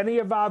okay. If any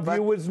of our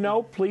viewers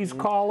know, please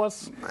call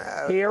us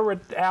here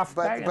at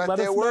AFPAC and let us know. But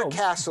there were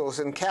castles,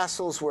 and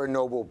castles were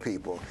noble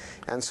people,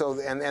 and so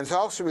and it's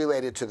also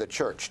related to the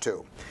church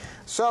too.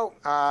 So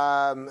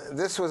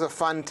this was a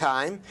fun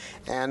time,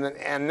 and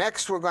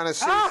next we're going to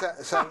see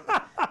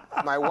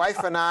my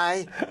wife and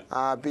I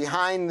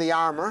behind the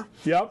armor.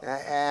 Yep.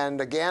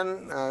 And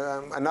again,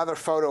 another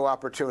photo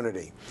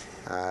opportunity.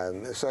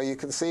 So you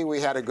can see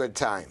we had a good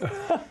time.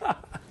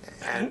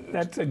 And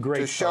that's a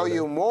great to show photo.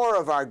 you more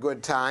of our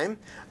good time,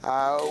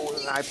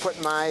 I put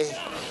my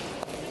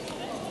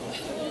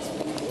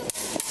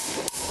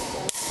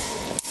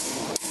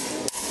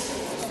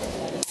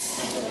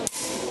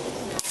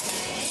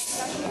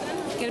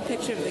Get a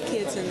picture of the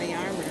kids in the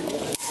armor.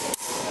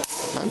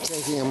 I'm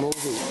taking a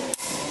movie.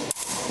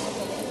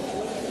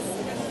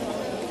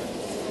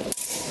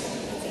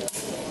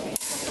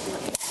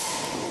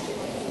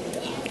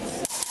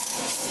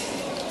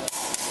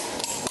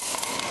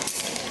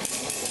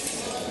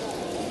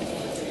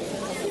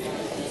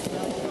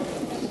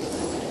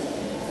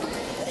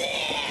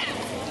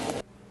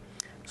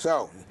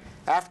 So,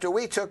 after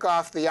we took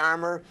off the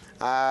armor,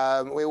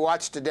 we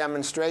watched a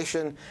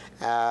demonstration,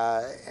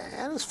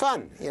 and it was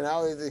fun, you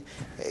know.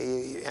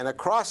 And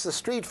across the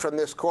street from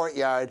this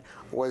courtyard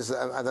was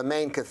the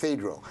main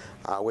cathedral,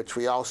 which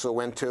we also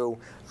went to,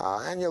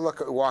 and you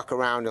walk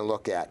around and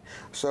look at.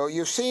 So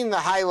you've seen the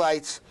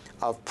highlights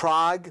of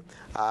Prague.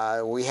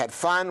 We had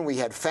fun, we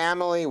had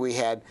family, we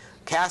had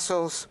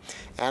castles,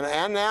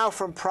 and now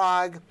from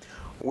Prague,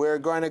 we're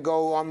going to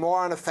go more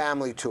on a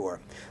family tour.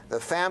 The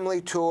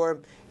family tour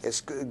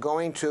is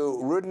going to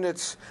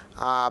Rudnitz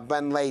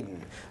Ben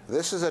Laden.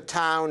 This is a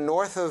town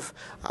north of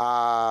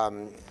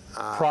Prague.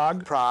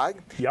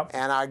 Yep.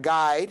 And our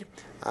guide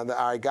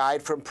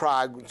from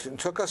Prague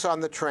took us on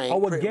the train.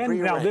 Oh,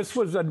 again, now this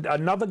was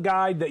another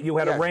guide that you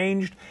had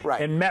arranged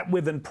and met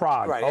with in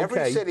Prague. Right. Okay.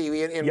 Every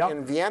city.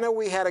 In Vienna,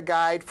 we had a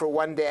guide for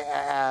one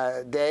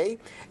day,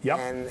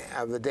 and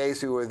of the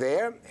days we were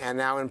there. And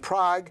now in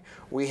Prague,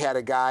 we had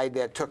a guide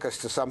that took us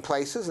to some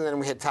places, and then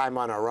we had time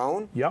on our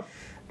own. Yep.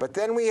 But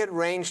then we had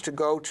arranged to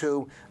go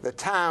to the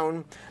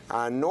town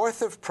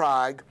north of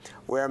Prague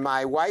where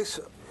my wife's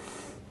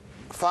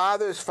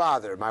father's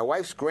father, my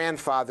wife's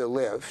grandfather,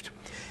 lived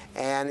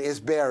and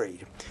is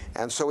buried.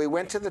 And so we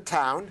went to the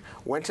town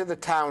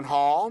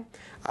hall,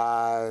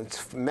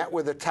 met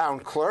with the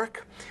town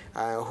clerk,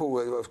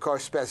 who of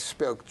course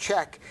spoke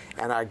Czech,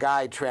 and our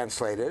guide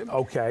translated.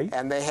 Okay.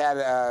 And they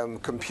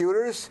had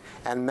computers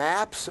and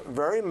maps,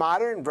 very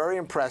modern, very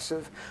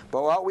impressive.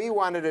 But what we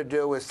wanted to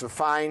do was to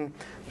find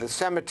the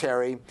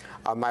cemetery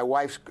of my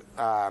wife's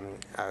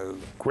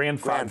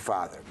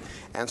grandfather.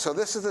 And so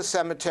this is the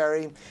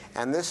cemetery,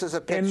 and this is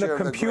a picture of the grave. And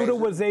the computer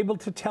was able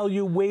to tell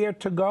you where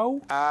to go?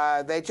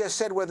 They just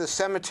said where the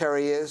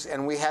cemetery is,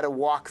 and we had to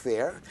walk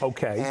there.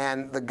 Okay.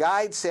 And the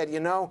guide said, you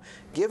know,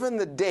 given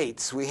the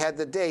dates, we had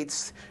the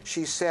dates,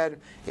 she said,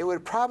 it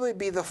would probably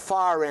be the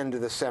far end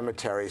of the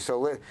cemetery.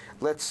 So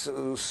let's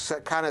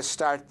kind of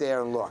start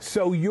there and look.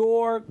 So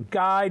your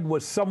guide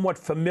was somewhat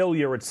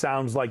familiar, it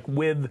sounds like,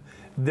 with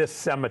this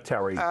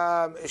cemetery.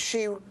 I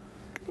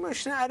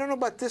don't know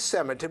about this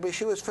cemetery, but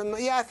she was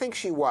familiar. Yeah, I think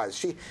she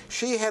was.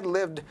 She had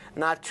lived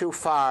not too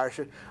far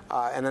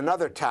in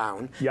another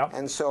town, yep.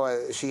 And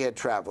so she had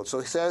traveled.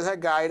 So there's a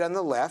guide on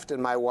the left,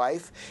 and my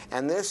wife,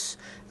 and this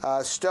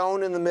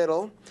stone in the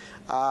middle,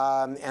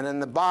 and in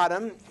the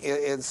bottom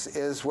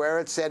is where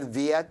it said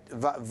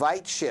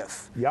Veit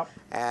Schiff. Yep.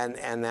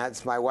 And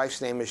that's my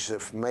wife's name is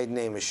maiden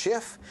name is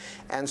Schiff,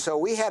 and so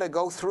we had to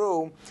go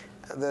through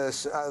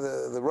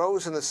the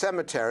rows in the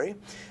cemetery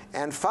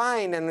and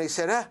find, and we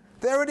said,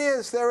 there it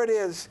is, there it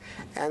is.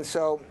 And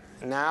so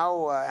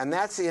now, and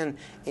that's in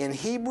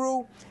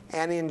Hebrew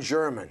and in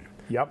German.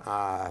 Yep.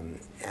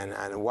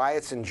 And why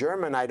it's in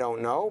German, I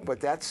don't know, but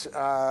that's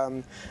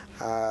the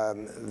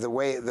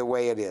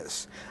way it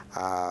is.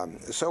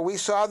 So we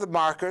saw the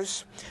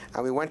markers,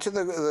 and we went to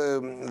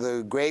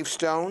the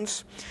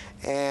gravestones,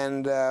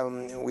 and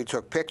we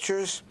took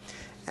pictures.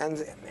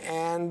 And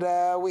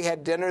we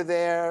had dinner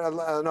there,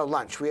 no,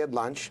 lunch. We had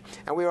lunch.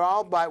 And we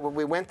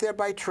went there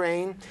by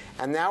train,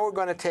 and now we're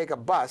going to take a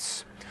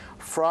bus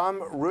from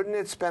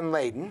Rudnitz Ben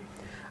Leyden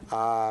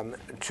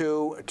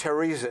to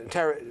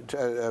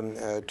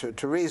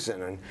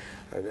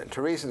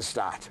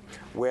Theresienstadt,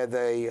 where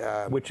they...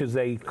 which is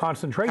a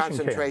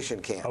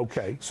concentration camp.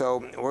 Okay.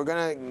 So we're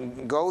going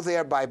to go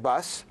there by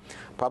bus,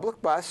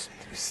 public bus.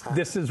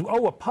 This is,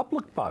 a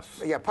public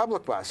bus. Yeah,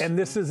 public bus. And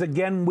this is,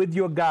 again, with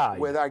your guide.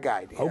 With our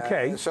guide.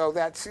 Okay. So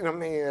that's,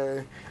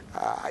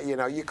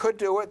 you could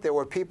do it. There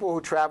were people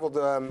who traveled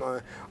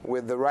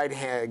with the right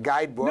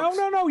guidebooks.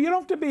 No, you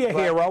don't have to be a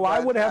hero. I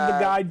would have the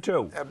guide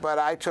too. But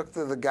I took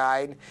the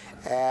guide,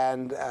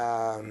 and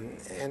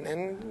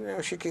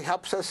she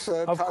helps us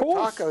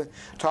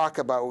talk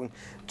about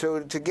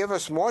to give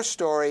us more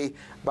story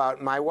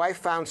about. My wife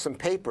found some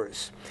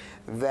papers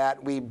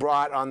that we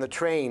brought on the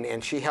train,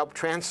 and she helped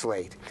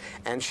translate.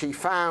 And she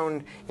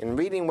found, in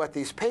reading what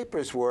these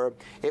papers were,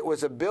 it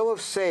was a bill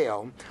of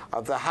sale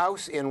of the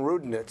house in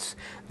Rudnitz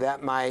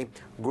that my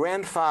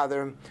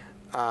grandfather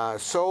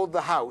sold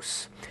the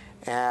house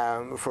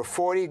for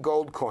 40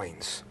 gold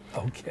coins.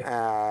 Okay.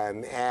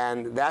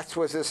 And that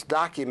was this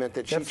document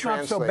that she translated.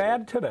 That's not so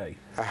bad today.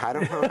 I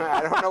don't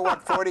know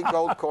what 40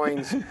 gold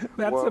coins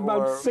That's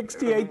about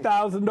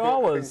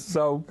 $68,000,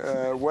 so...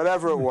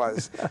 whatever it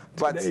was.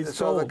 But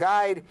so the gold.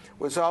 guide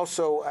was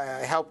also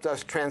helped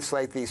us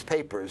translate these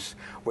papers,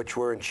 which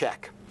were in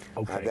Czech.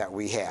 Okay. That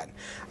we had.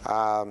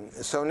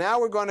 So now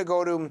we're going to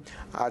go to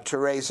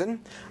Theresen.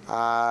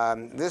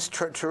 This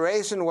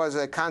Theresen was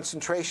a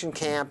concentration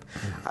camp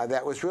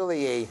that was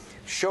really a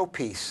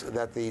showpiece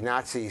that the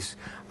Nazis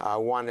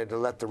wanted to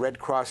let the Red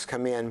Cross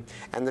come in,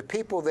 and the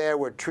people there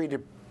were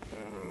treated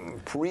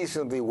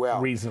reasonably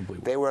well.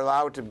 They were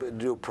allowed to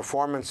do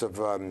performance of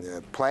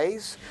play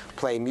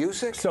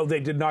music. So they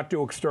did not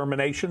do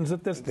exterminations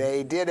at this time?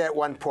 They did at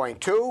one point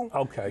too.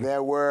 Okay.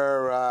 There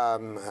were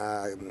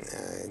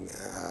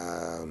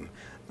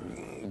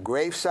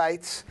grave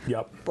sites.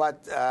 Yep.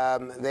 But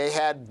they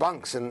had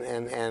bunks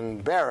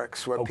and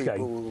barracks where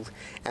people,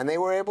 and they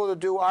were able to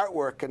do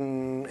artwork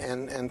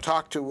and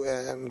talk to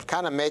and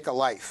kind of make a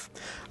life.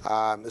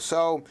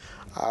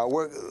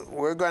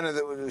 We're going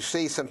to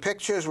see some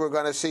pictures. We're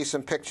going to see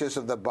some pictures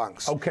of the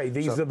bunks. Okay,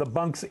 these are the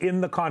bunks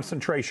in the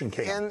concentration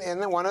camp. In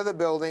one of the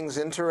buildings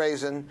in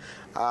Theresen,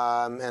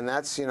 and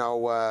that's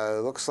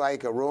looks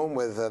like a room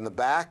with in the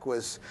back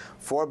was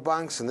 4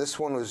 bunks, and this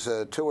one was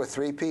 2 or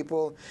 3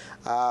 people,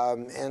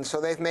 and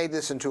so they've made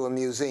this into a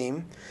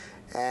museum.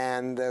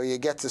 And you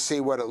get to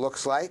see what it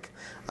looks like.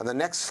 The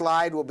next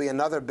slide will be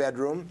another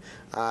bedroom.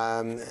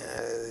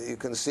 You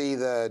can see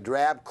the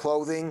drab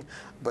clothing,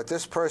 but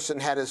this person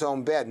had his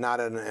own bed, not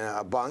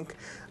a bunk.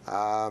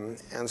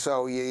 And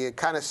so you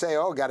kind of say,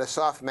 oh, got a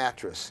soft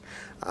mattress.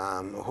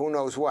 Who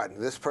knows what?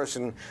 This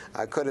person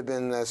could have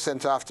been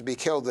sent off to be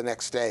killed the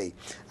next day.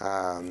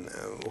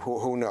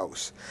 Who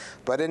knows?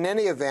 But in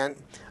any event,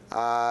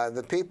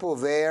 the people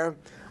there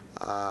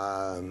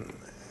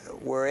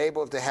were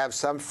able to have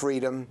some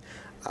freedom.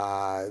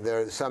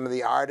 Some of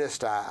the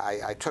artists,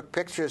 I took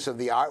pictures of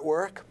the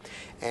artwork,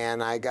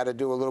 and I got to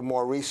do a little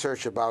more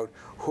research about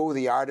who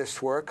the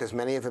artists were, because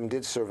many of them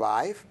did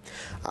survive.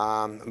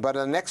 But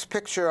the next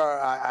picture,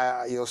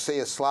 you'll see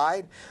a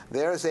slide.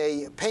 There's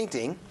a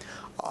painting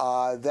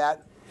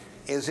that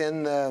is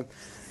in the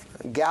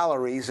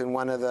galleries in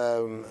one of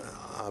the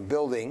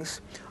buildings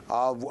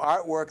of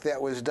artwork that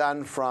was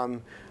done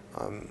from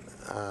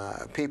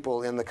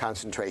people in the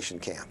concentration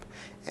camp.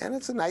 And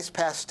it's a nice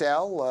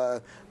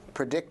pastel,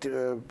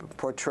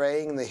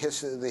 portraying the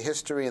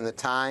history and the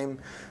time.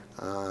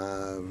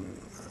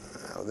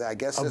 I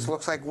guess this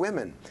looks like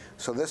women.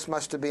 So this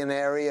must have been an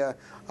area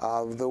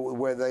of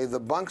where the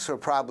bunks were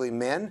probably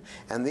men,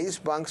 and these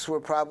bunks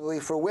were probably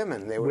for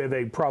women. Where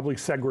they probably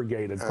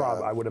segregated,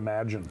 I would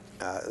imagine.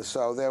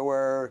 So there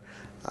were...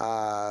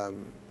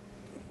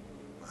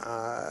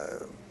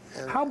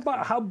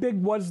 how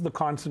big was the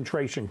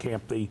concentration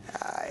camp, the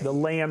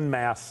land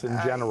mass in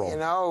general? You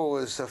know,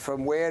 it was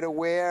from where to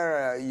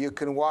where. You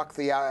can walk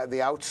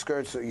the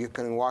outskirts, or you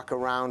can walk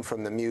around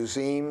from the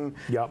museum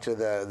to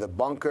the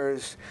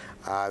bunkers.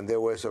 There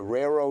was a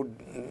railroad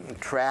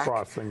track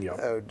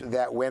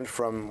that went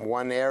from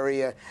one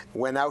area,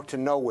 went out to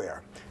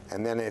nowhere,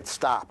 and then it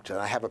stopped. And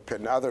I have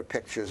other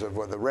pictures of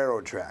the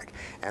railroad track.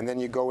 And then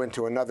you go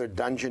into another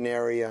dungeon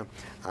area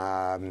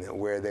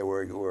where there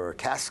were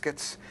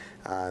caskets.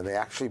 They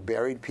actually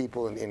buried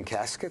people in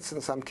caskets in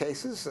some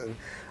cases, and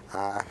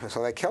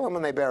so they kill them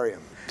and they bury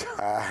them.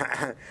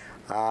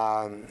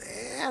 And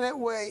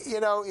you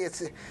know,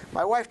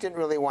 my wife didn't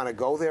really want to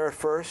go there at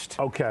first.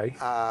 Okay.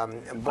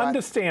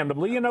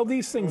 Understandably, you know,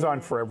 these things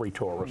aren't for every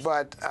tourist.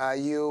 But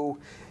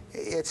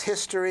it's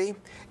history,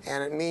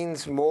 and it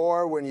means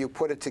more when you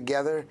put it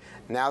together.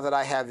 Now that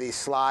I have these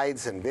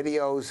slides and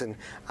videos, and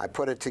I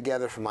put it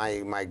together for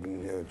my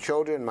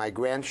children, my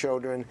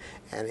grandchildren,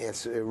 and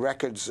it's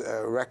records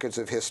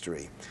of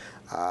history.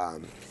 To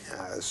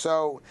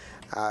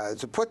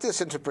put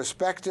this into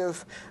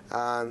perspective,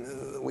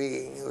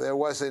 there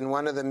was in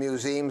one of the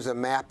museums a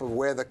map of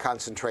where the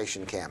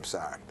concentration camps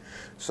are.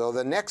 So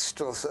the next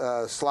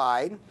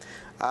slide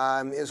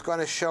is going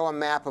to show a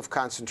map of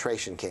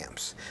concentration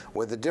camps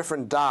with the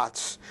different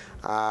dots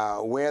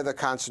where the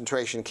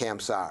concentration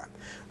camps are.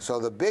 So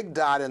the big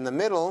dot in the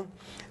middle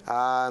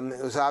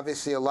was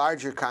obviously a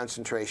larger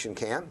concentration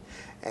camp,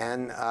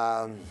 and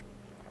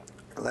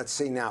let's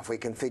see now if we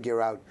can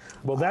figure out.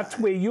 Well, that's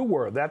where you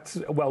were. That's,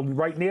 well,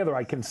 right near there.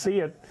 I can see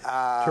it.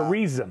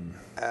 Terezin.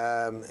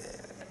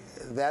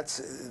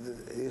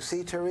 You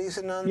see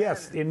Terezin on there?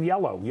 Yes, in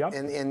yellow. Yep.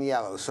 In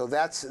yellow. So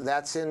that's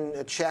in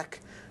Czech,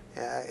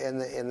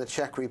 in the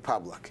Czech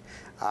Republic.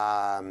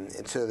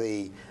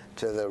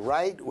 To the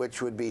right,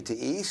 which would be to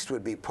east,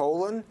 would be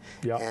Poland,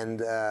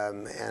 and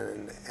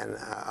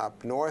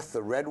up north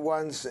the red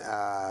ones.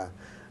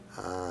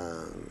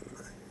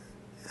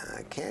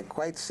 I can't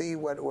quite see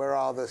where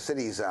all the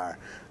cities are,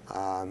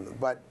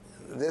 but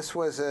this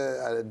was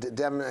a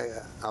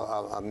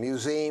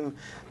museum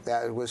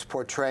that was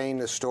portraying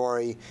the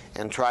story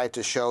and tried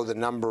to show the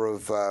number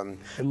of.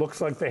 It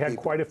looks like they had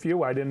quite a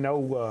few. I didn't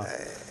know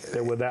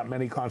there were that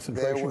many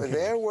concentration camps.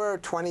 There were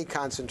 20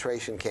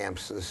 concentration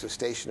camps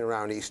stationed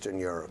around Eastern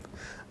Europe.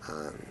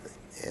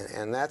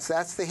 And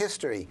that's the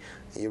history.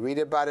 You read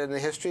about it in the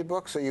history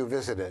books, or you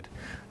visit it.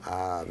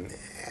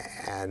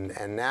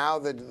 And now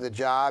the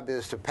job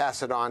is to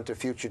pass it on to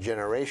future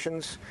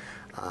generations.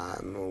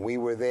 We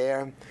were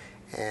there,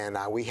 and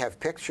we have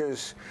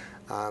pictures.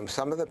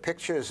 Some of the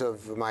pictures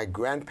of my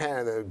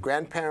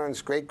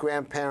grandparents,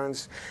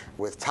 great-grandparents,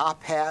 with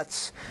top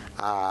hats,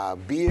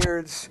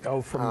 beards.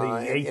 Oh, from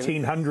the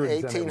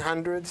 1800s.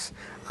 1800s.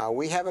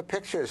 We have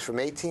pictures from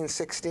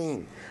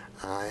 1816.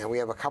 And we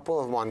have a couple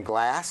of them on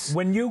glass.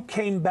 When you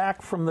came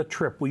back from the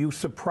trip, were you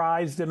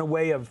surprised in a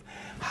way of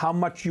how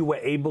much you were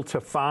able to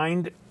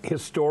find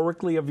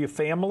historically of your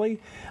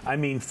family? I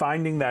mean,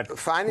 finding that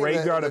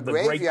graveyard of the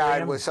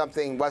graveyard was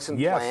something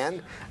wasn't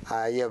planned.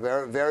 You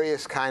have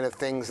various kind of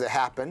things that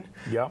happen.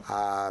 Yeah.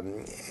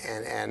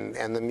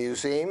 And the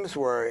museums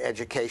were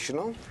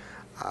educational.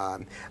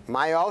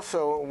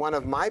 One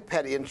of my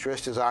pet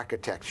interests is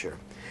architecture.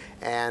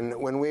 And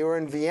when we were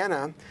in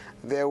Vienna,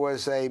 there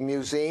was a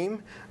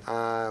museum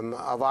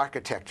of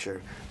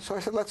architecture. So I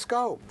said, let's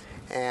go.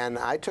 And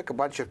I took a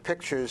bunch of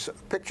pictures of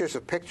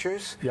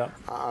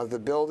the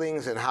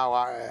buildings and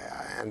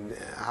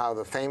how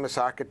the famous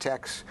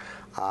architects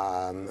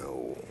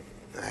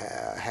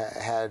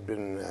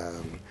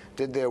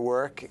did their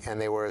work,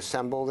 and they were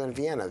assembled in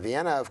Vienna.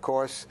 Vienna, of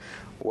course,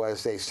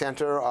 was a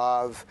center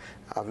of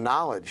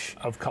knowledge,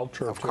 of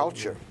culture.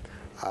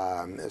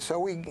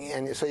 So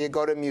you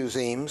go to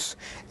museums,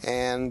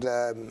 and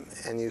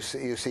you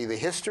see the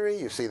history,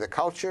 you see the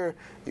culture,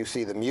 you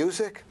see the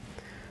music,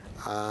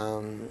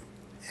 and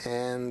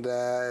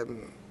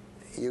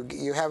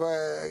you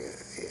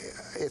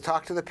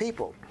talk to the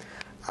people.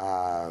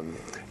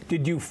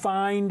 Did you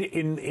find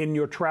in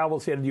your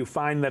travels here? Did you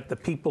find that the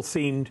people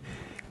seemed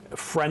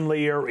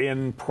friendlier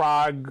in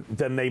Prague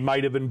than they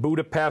might have in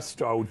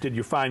Budapest, or did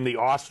you find the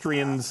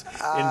Austrians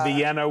in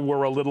Vienna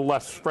were a little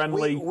less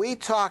friendly? We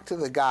talked to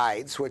the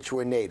guides, which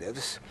were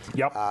natives.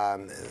 Yep.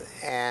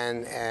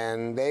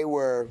 And they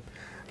were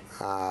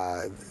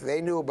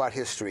they knew about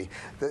history.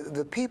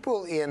 The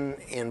people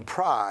in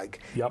Prague,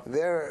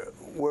 they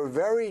were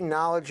very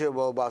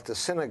knowledgeable about the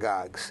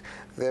synagogues.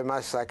 There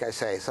must, like I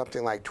say,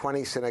 something like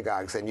 20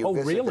 synagogues, and you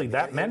visit really?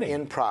 That many?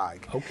 in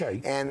Prague.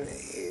 Okay. And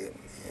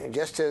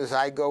just as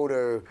I go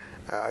to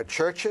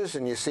churches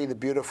and you see the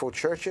beautiful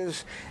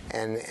churches,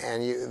 and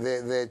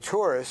the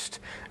tourists,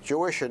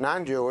 Jewish or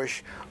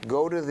non-Jewish,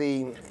 go to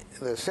the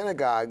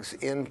synagogues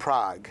in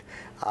Prague,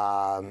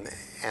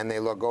 and they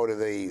go to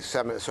the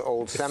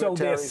old cemeteries.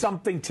 So there's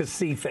something to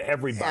see for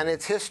everybody. And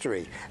it's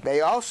history.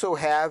 They also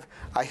have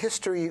a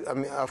history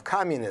of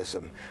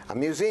communism, a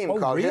museum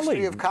called really?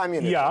 History of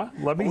Communism. Yeah,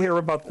 let me hear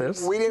about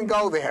this. We didn't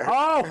go there.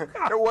 Oh!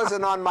 It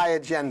wasn't on my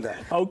agenda.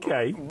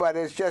 Okay. But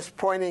it's just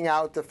pointing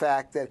out the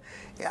fact that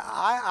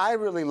I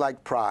really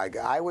like Prague.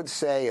 I would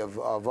say of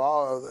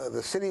all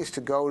the cities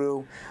to go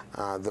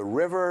to, the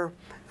river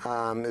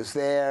is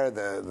there,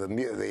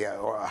 the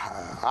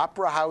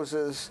opera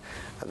houses,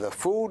 the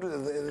food.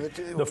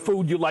 The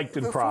food you liked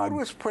in Prague. The food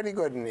was pretty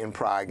good in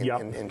Prague,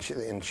 Yep.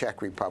 in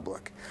Czech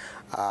Republic.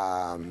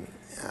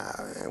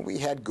 We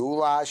had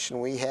goulash,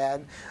 and we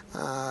had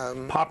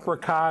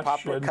paprikash.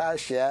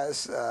 Paprikash,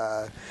 yes.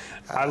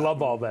 I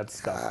love all that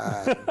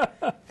stuff.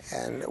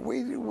 And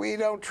we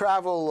don't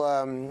travel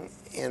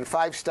in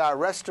five-star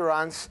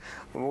restaurants.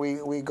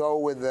 We go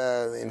with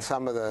in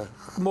some of the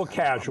more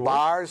casual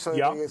bars.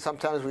 Yep.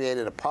 Sometimes we ate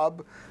at a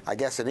pub. I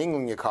guess in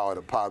England you call it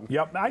a pub.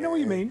 Yep, I know what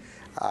you mean.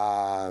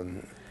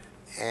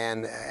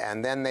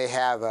 And then they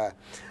have a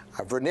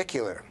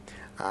vernacular,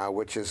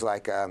 which is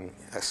like a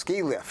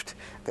ski lift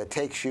that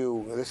takes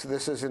you.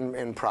 This is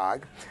in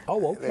Prague.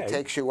 Oh, okay. That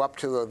takes you up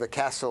to the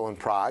castle in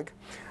Prague.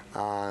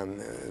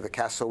 The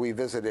castle we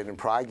visited in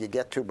Prague, you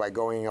get to by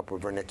going up a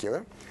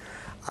vernacular.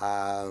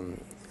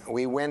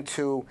 We went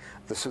to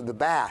the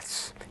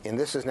baths, and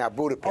this is now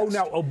Budapest.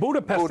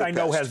 Budapest I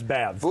know has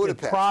baths.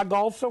 Budapest. Did Prague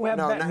also have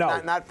baths?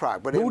 No, not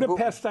Prague. But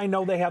Budapest, I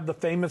know they have the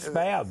famous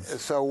baths.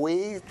 So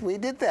we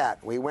did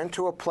that. We went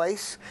to a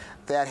place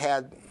that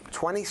had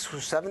 20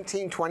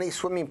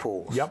 swimming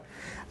pools. Yep.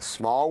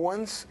 Small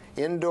ones,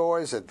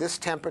 indoors at this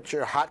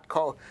temperature,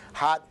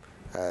 hot,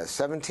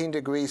 17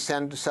 degrees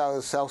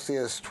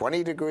Celsius,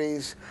 20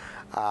 degrees.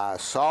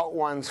 Salt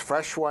ones,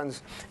 fresh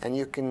ones, and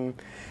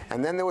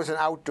then there was an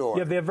outdoor.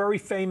 Yeah, they're very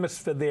famous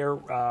for their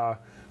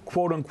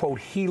quote-unquote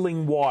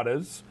healing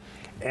waters,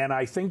 and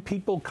I think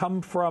people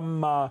come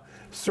from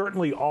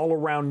certainly all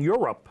around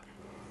Europe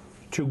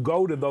to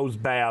go to those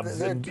baths.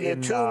 There are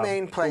two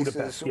main places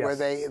Budapest, where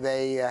yes.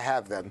 they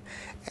have them,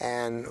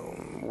 and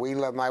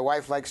my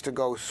wife likes to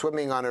go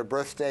swimming on her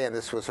birthday, and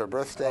this was her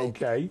birthday.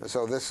 Okay.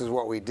 So this is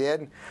what we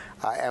did,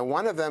 and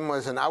one of them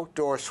was an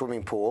outdoor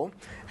swimming pool,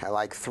 had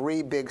like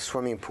 3 big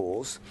swimming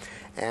pools,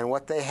 and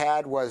what they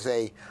had was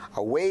a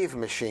wave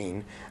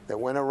machine that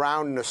went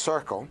around in a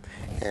circle,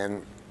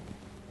 and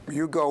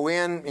you go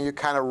in and you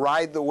kind of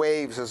ride the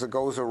waves as it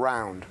goes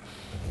around.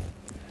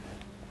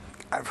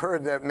 I've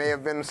heard that may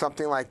have been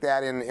something like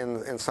that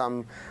in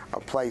some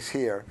place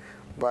here,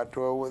 but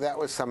that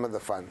was some of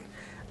the fun.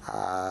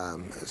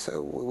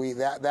 So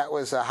that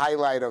was a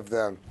highlight of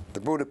the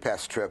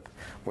Budapest trip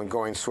when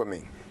going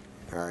swimming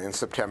in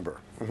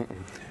September.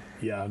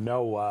 Yeah,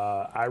 no,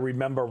 I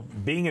remember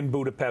being in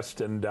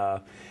Budapest, and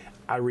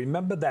I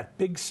remember that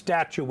big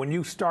statue when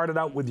you started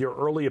out with your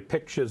earlier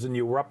pictures and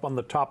you were up on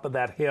the top of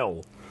that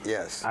hill.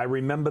 Yes. I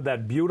remember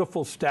that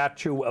beautiful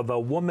statue of a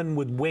woman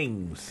with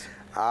wings.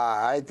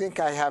 I think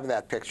I have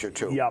that picture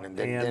too, Yep, and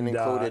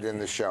included in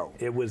the show.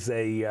 It was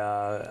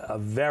a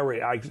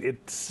very,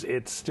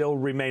 it still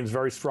remains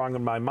very strong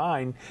in my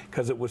mind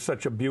because it was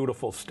such a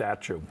beautiful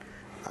statue.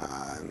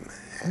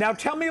 Now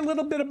tell me a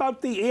little bit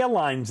about the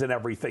airlines and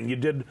everything. You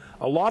did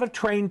a lot of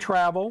train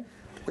travel.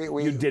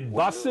 You did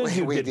buses.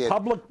 You did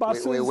public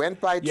buses. We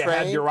went by train. You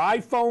had your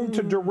iPhone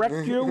to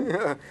direct you.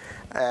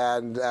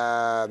 and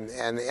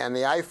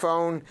the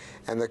iPhone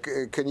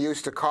can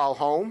use to call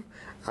home.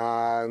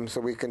 So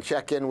we can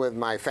check in with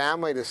my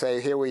family to say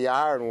here we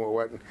are,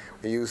 and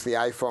we use the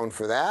iPhone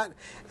for that.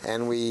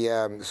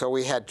 And so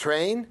we had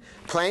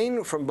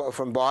plane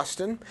from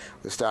Boston.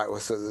 We start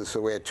with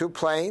so we had 2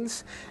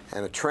 planes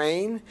and a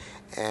train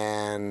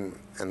and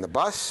the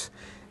bus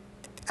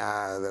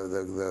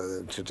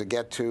to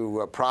get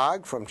to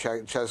Prague from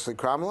Chesley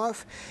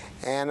Kromlov,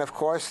 and of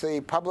course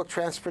the public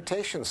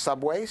transportation,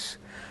 subways.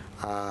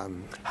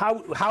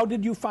 How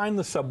did you find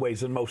the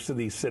subways in most of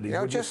these cities?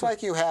 Just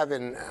like you have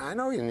in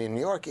New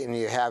York, and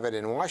you have it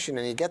in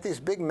Washington. You get these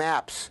big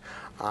maps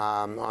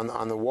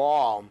on the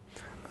wall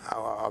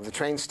of the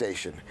train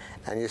station,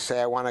 and you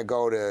say, I want to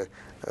go to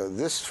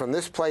from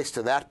this place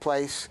to that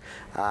place.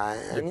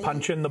 You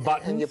punch in the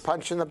buttons? And you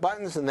punch in the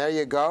buttons, and there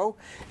you go.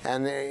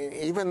 And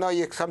even though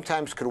you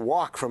sometimes could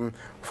walk from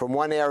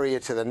one area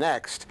to the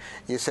next,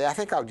 you say, I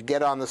think I'll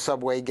get on the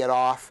subway, get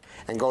off,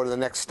 and go to the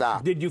next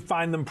stop. Did you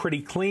find them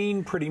pretty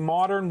clean, pretty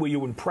modern? Were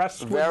you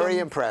impressed with them? Very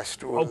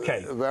impressed.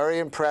 Okay. Very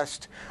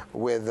impressed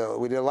with,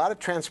 we did a lot of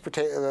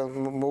transportation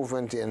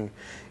movement in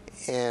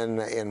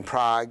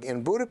Prague.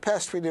 In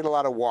Budapest, we did a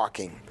lot of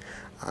walking.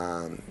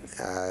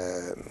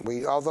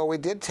 Although we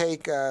did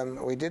take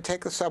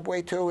the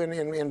subway too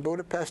in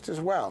Budapest as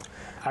well.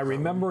 I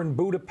remember in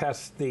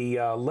Budapest the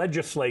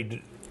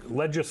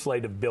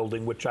legislative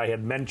building, which I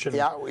had mentioned.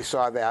 Yeah, we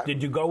saw that.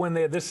 Did you go in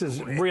there? This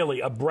is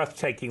really a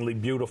breathtakingly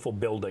beautiful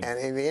building.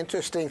 And the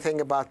interesting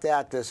thing about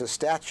that, there's a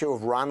statue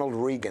of Ronald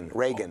Reagan.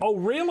 Oh,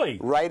 really?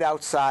 Right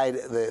outside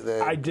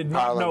the I did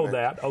not know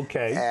that.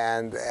 Okay.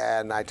 And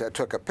I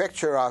took a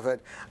picture of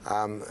it.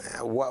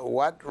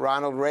 What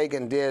Ronald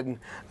Reagan did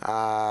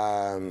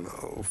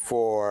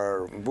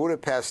for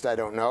Budapest, I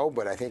don't know,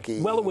 but I think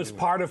he... Well, it was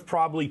part of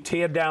probably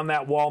tear down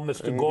that wall,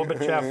 Mr.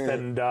 Gorbachev,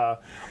 and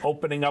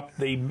opening up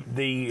the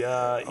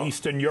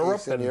Eastern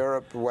Europe.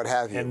 Europe, what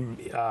have you.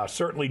 And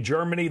certainly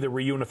Germany, the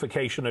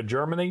reunification of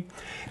Germany.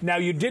 Now,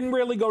 you didn't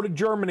really go to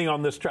Germany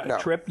on this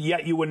trip,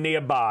 yet you were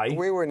nearby.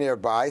 We were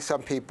nearby.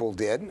 Some people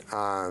did.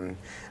 And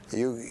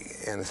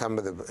some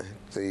of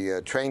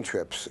the train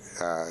trips,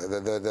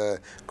 the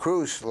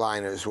cruise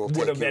liners will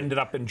would have ended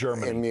up in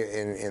Germany.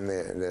 In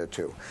there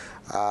too.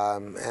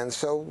 And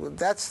so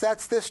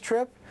that's this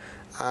trip.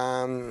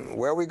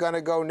 Where are we going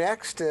to go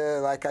next?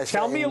 Like I said,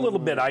 tell me a little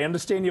bit. I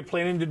understand you're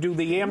planning to do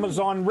the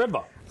Amazon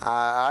River.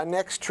 Our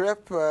next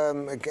trip,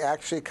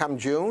 actually come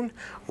June,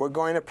 we're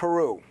going to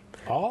Peru.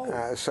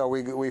 Oh. So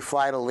we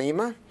fly to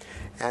Lima,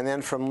 and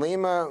then from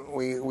Lima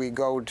we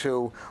go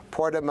to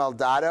Puerto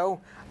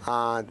Maldonado,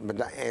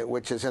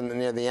 which is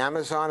near the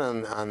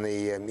Amazon on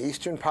the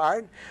eastern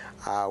part.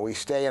 We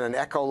stay in an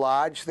eco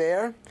lodge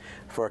there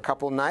for a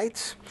couple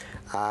nights.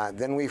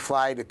 Then we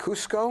fly to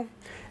Cusco.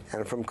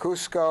 And from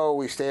Cusco,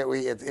 we stay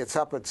it's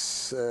up at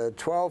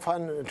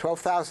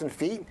 12,000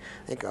 feet,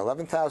 I think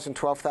 11,000,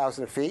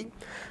 12,000 feet.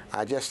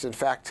 In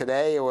fact,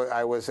 today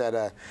I was at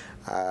a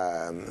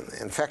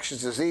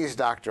infectious disease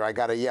doctor. I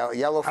got a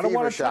yellow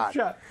fever shot.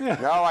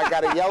 No, I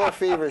got a yellow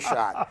fever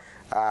shot.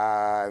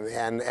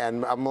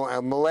 And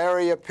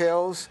malaria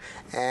pills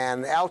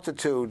and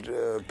altitude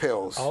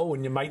pills. Oh,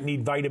 and you might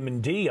need vitamin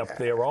D up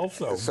there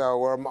also. So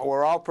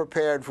we're all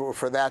prepared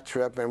for that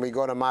trip, and we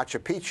go to Machu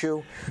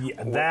Picchu.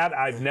 Yeah, that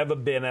I've never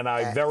been, and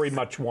I very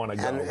much want to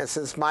go. And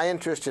since my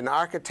interest in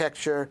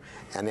architecture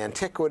and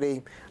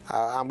antiquity,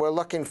 we're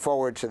looking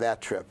forward to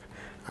that trip.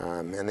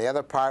 And the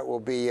other part will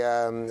be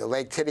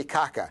Lake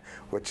Titicaca,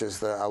 which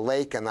is a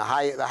lake and the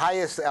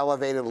highest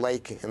elevated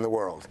lake in the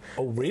world.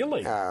 Oh,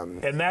 really?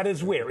 And that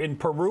is where? In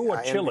Peru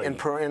or Chile? In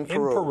Peru. In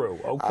Peru,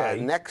 okay.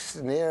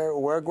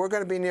 We're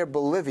going to be near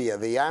Bolivia.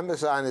 The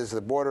Amazon is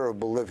the border of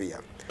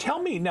Bolivia.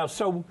 Tell me now,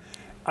 so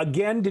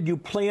again, did you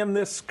plan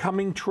this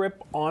coming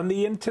trip on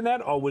the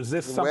internet, or was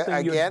this something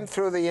Again,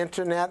 through the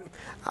internet,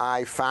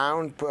 I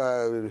found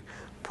Peru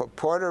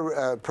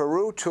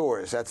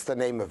Tours, that's the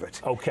name of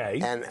it. Okay.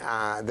 And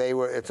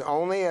it's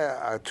only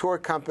a tour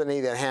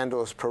company that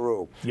handles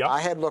Peru. Yep. I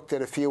had looked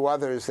at a few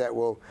others that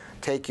will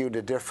take you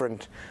to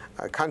different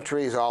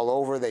countries all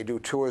over. They do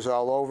tours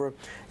all over.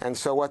 And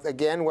so what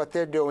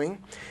they're doing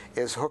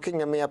is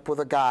hooking me up with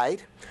a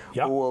guide.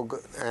 Yep. Who will,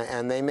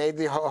 and they made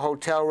the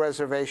hotel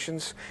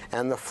reservations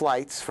and the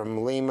flights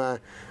from Lima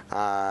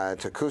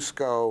to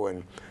Cusco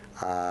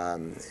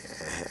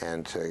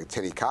and to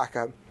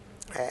Titicaca,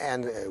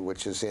 and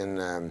which is in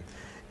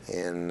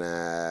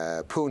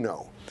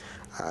Puno.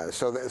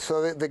 So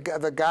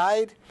the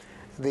guide,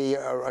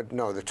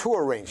 the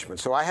tour arrangement.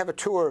 So I have a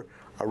tour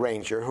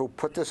arranger who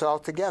put this all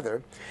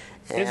together.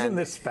 Isn't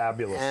this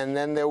fabulous? And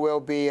then there will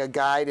be a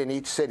guide in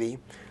each city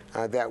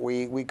that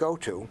we go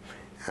to,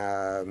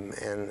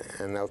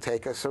 and they'll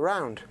take us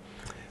around.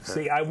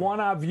 See, I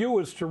want our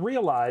viewers to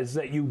realize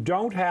that you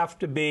don't have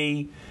to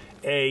be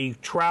a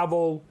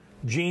travel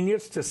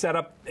genius to set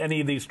up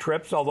any of these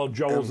trips, although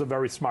Joel's a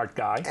very smart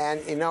guy. And,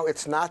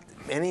 it's not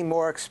any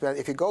more expensive.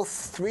 If you go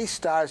 3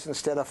 stars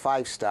instead of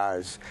 5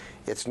 stars,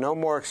 it's no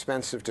more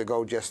expensive to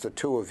go just the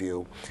two of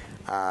you.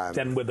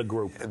 Than with a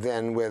group.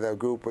 Than with a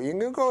group. You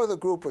can go with a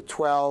group of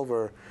 12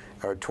 or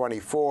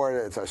 24.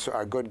 It's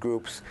our good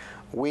groups.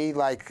 We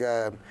like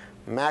a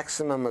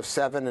maximum of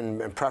 7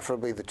 and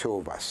preferably the 2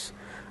 of us.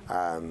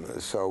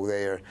 So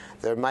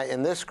there might,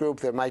 in this group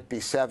there might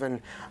be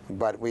 7,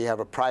 but we have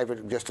a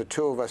private, just the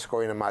 2 of us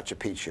going to Machu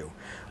Picchu.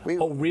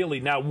 Oh, really?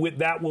 Now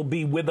that will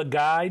be with a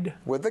guide?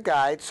 With the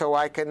guide, so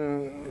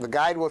the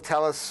guide will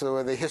tell us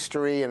the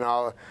history and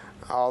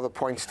all the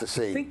points to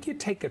see. I think you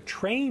take a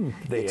train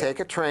there. You take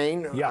a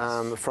train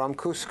From from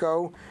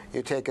Cusco.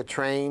 You take a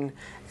train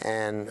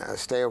and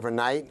stay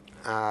overnight,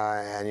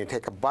 and you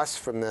take a bus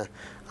from the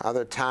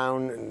other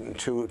town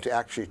to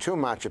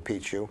Machu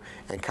Picchu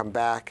and come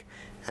back.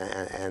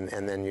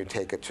 And then you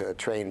take a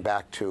train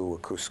back to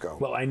Cusco.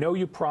 Well, I know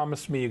you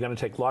promised me you're going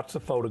to take lots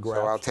of photographs.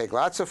 So I'll take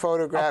lots of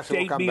photographs. Update and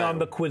we'll come me back on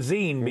the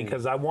cuisine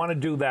because I want to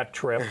do that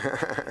trip.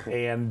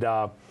 And,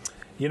 I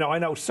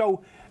know.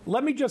 So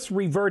let me just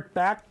revert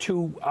back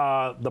to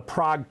the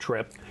Prague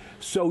trip.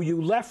 So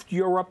you left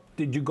Europe.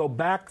 Did you go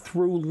back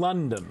through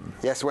London?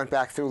 Yes, went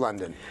back through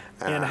London.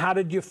 And how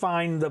did you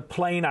find the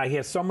plane? I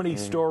hear so many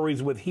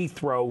stories with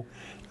Heathrow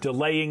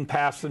delaying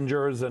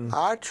passengers. And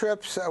our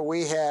trips,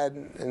 we had,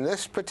 in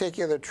this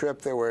particular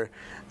trip, there were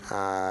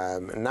there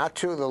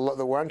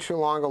weren't too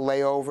long of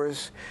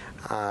layovers,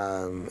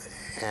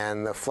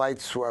 and the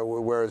flights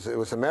were, it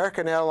was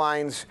American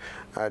Airlines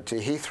to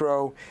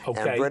Heathrow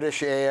and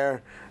British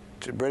Air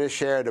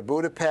British Air to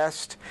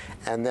Budapest,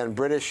 and then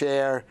British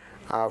Air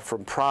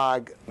from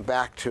Prague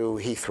back to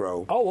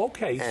Heathrow. Oh,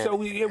 okay.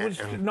 So it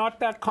was not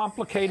that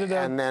complicated.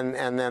 And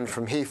then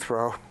from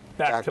Heathrow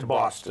back to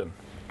Boston.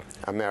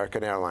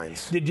 American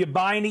Airlines. Did you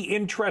buy any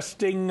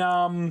interesting,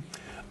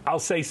 I'll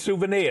say,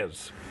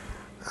 souvenirs?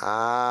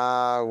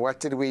 What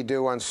did we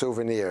do on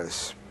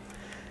souvenirs?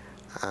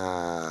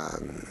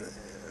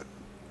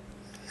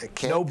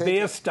 No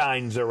beer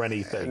steins or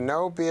anything.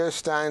 No beer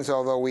steins,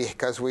 although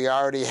because we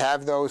already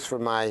have those for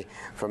my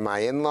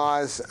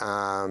in-laws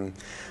and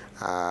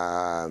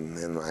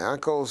my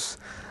uncles.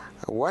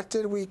 What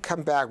did we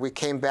come back? We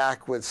came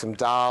back with some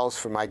dolls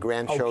for my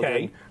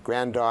grandchildren,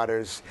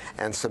 granddaughters,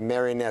 and some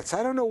marionettes.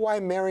 I don't know why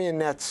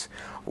marionettes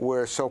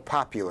were so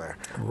popular.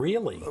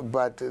 Really?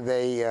 But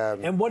they...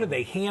 and what are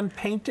they,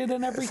 hand-painted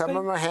and everything? Some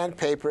of them are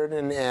hand-papered,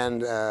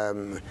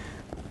 and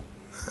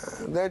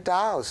they're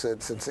dolls.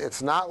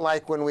 It's not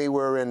like when we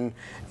were in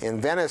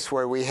Venice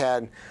where we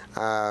had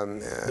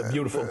the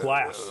beautiful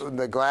glass.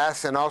 The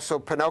glass, and also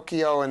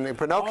Pinocchio and the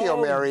Pinocchio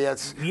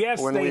marionettes.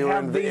 Yes, when they we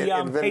have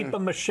were the paper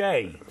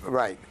mache.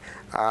 Right,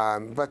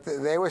 but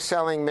they were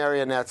selling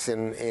marionettes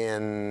in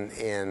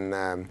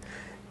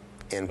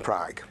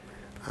Prague,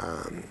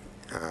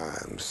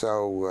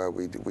 so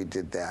we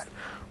did that.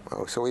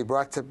 So we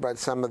brought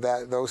some of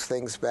those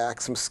things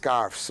back, some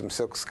scarves, some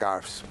silk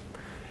scarves.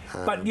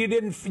 But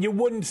you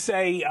wouldn't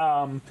say,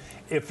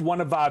 if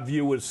one of our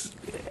viewers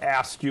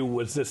asked you,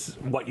 was this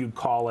what you'd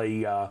call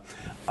a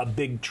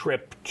big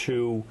trip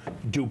to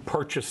do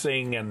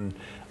purchasing and...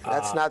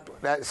 That's not.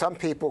 Some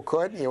people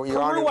could.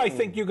 Peru, I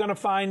think you're going to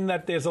find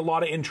that there's a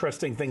lot of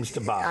interesting things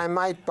to buy. I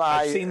might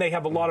buy. I've seen they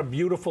have a lot of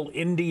beautiful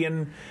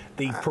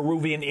the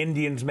Peruvian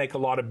Indians make a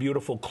lot of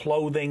beautiful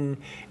clothing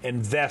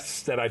and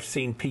vests that I've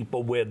seen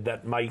people with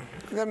that might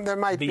there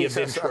might be of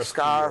interest a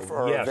scarf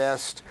or yes. a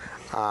vest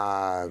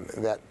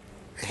that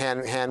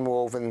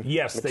hand-woven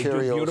yes,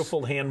 materials. They do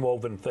beautiful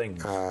hand-woven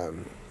things.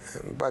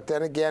 But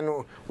then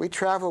again, we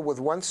travel with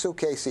one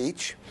suitcase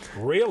each.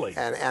 Really?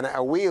 And a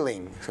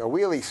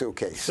wheelie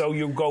suitcase. So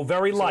you go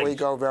very light. So we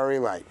go very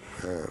light.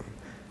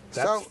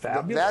 That's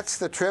fabulous. That's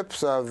the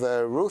trips of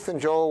the Ruth and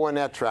Joel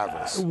Winett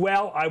travels.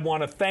 Well, I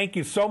want to thank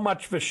you so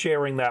much for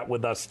sharing that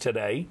with us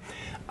today.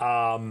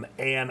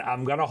 And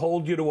I'm going to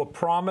hold you to a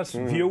promise,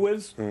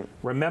 viewers.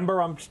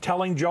 Remember, I'm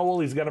telling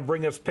Joel he's going to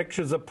bring us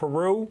pictures of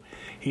Peru.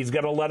 He's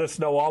going to let us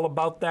know all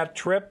about that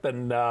trip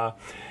and the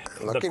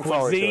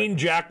cuisine.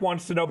 Jack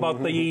wants to know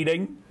about the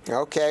eating.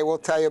 Okay, we'll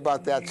tell you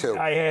about that too.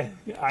 I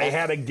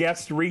had a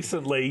guest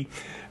recently,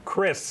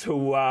 Chris,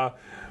 who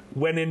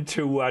went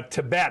into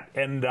Tibet,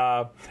 and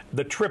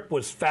the trip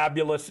was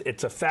fabulous.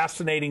 It's a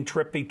fascinating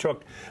trip he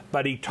took,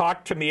 but he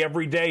talked to me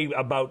every day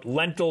about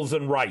lentils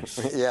and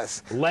rice.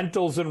 Yes.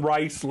 Lentils and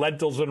rice,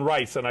 lentils and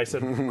rice. And I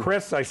said,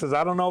 Chris, I said,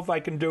 I don't know if I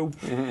can do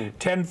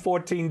 10,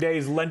 14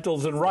 days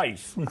lentils and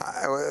rice.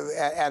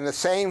 And the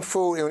same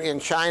food in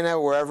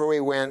China, wherever we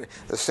went,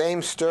 the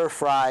same stir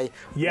fry.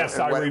 Yes,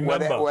 I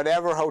remember.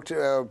 Whatever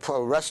hotel,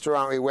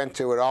 restaurant we went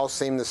to, it all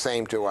seemed the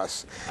same to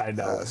us. I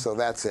know. So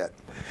that's it.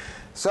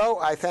 So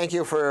I thank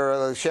you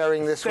for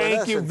sharing this with us.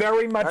 Thank you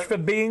very much for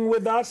being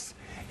with us.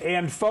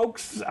 And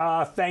folks,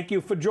 thank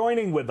you for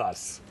joining with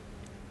us.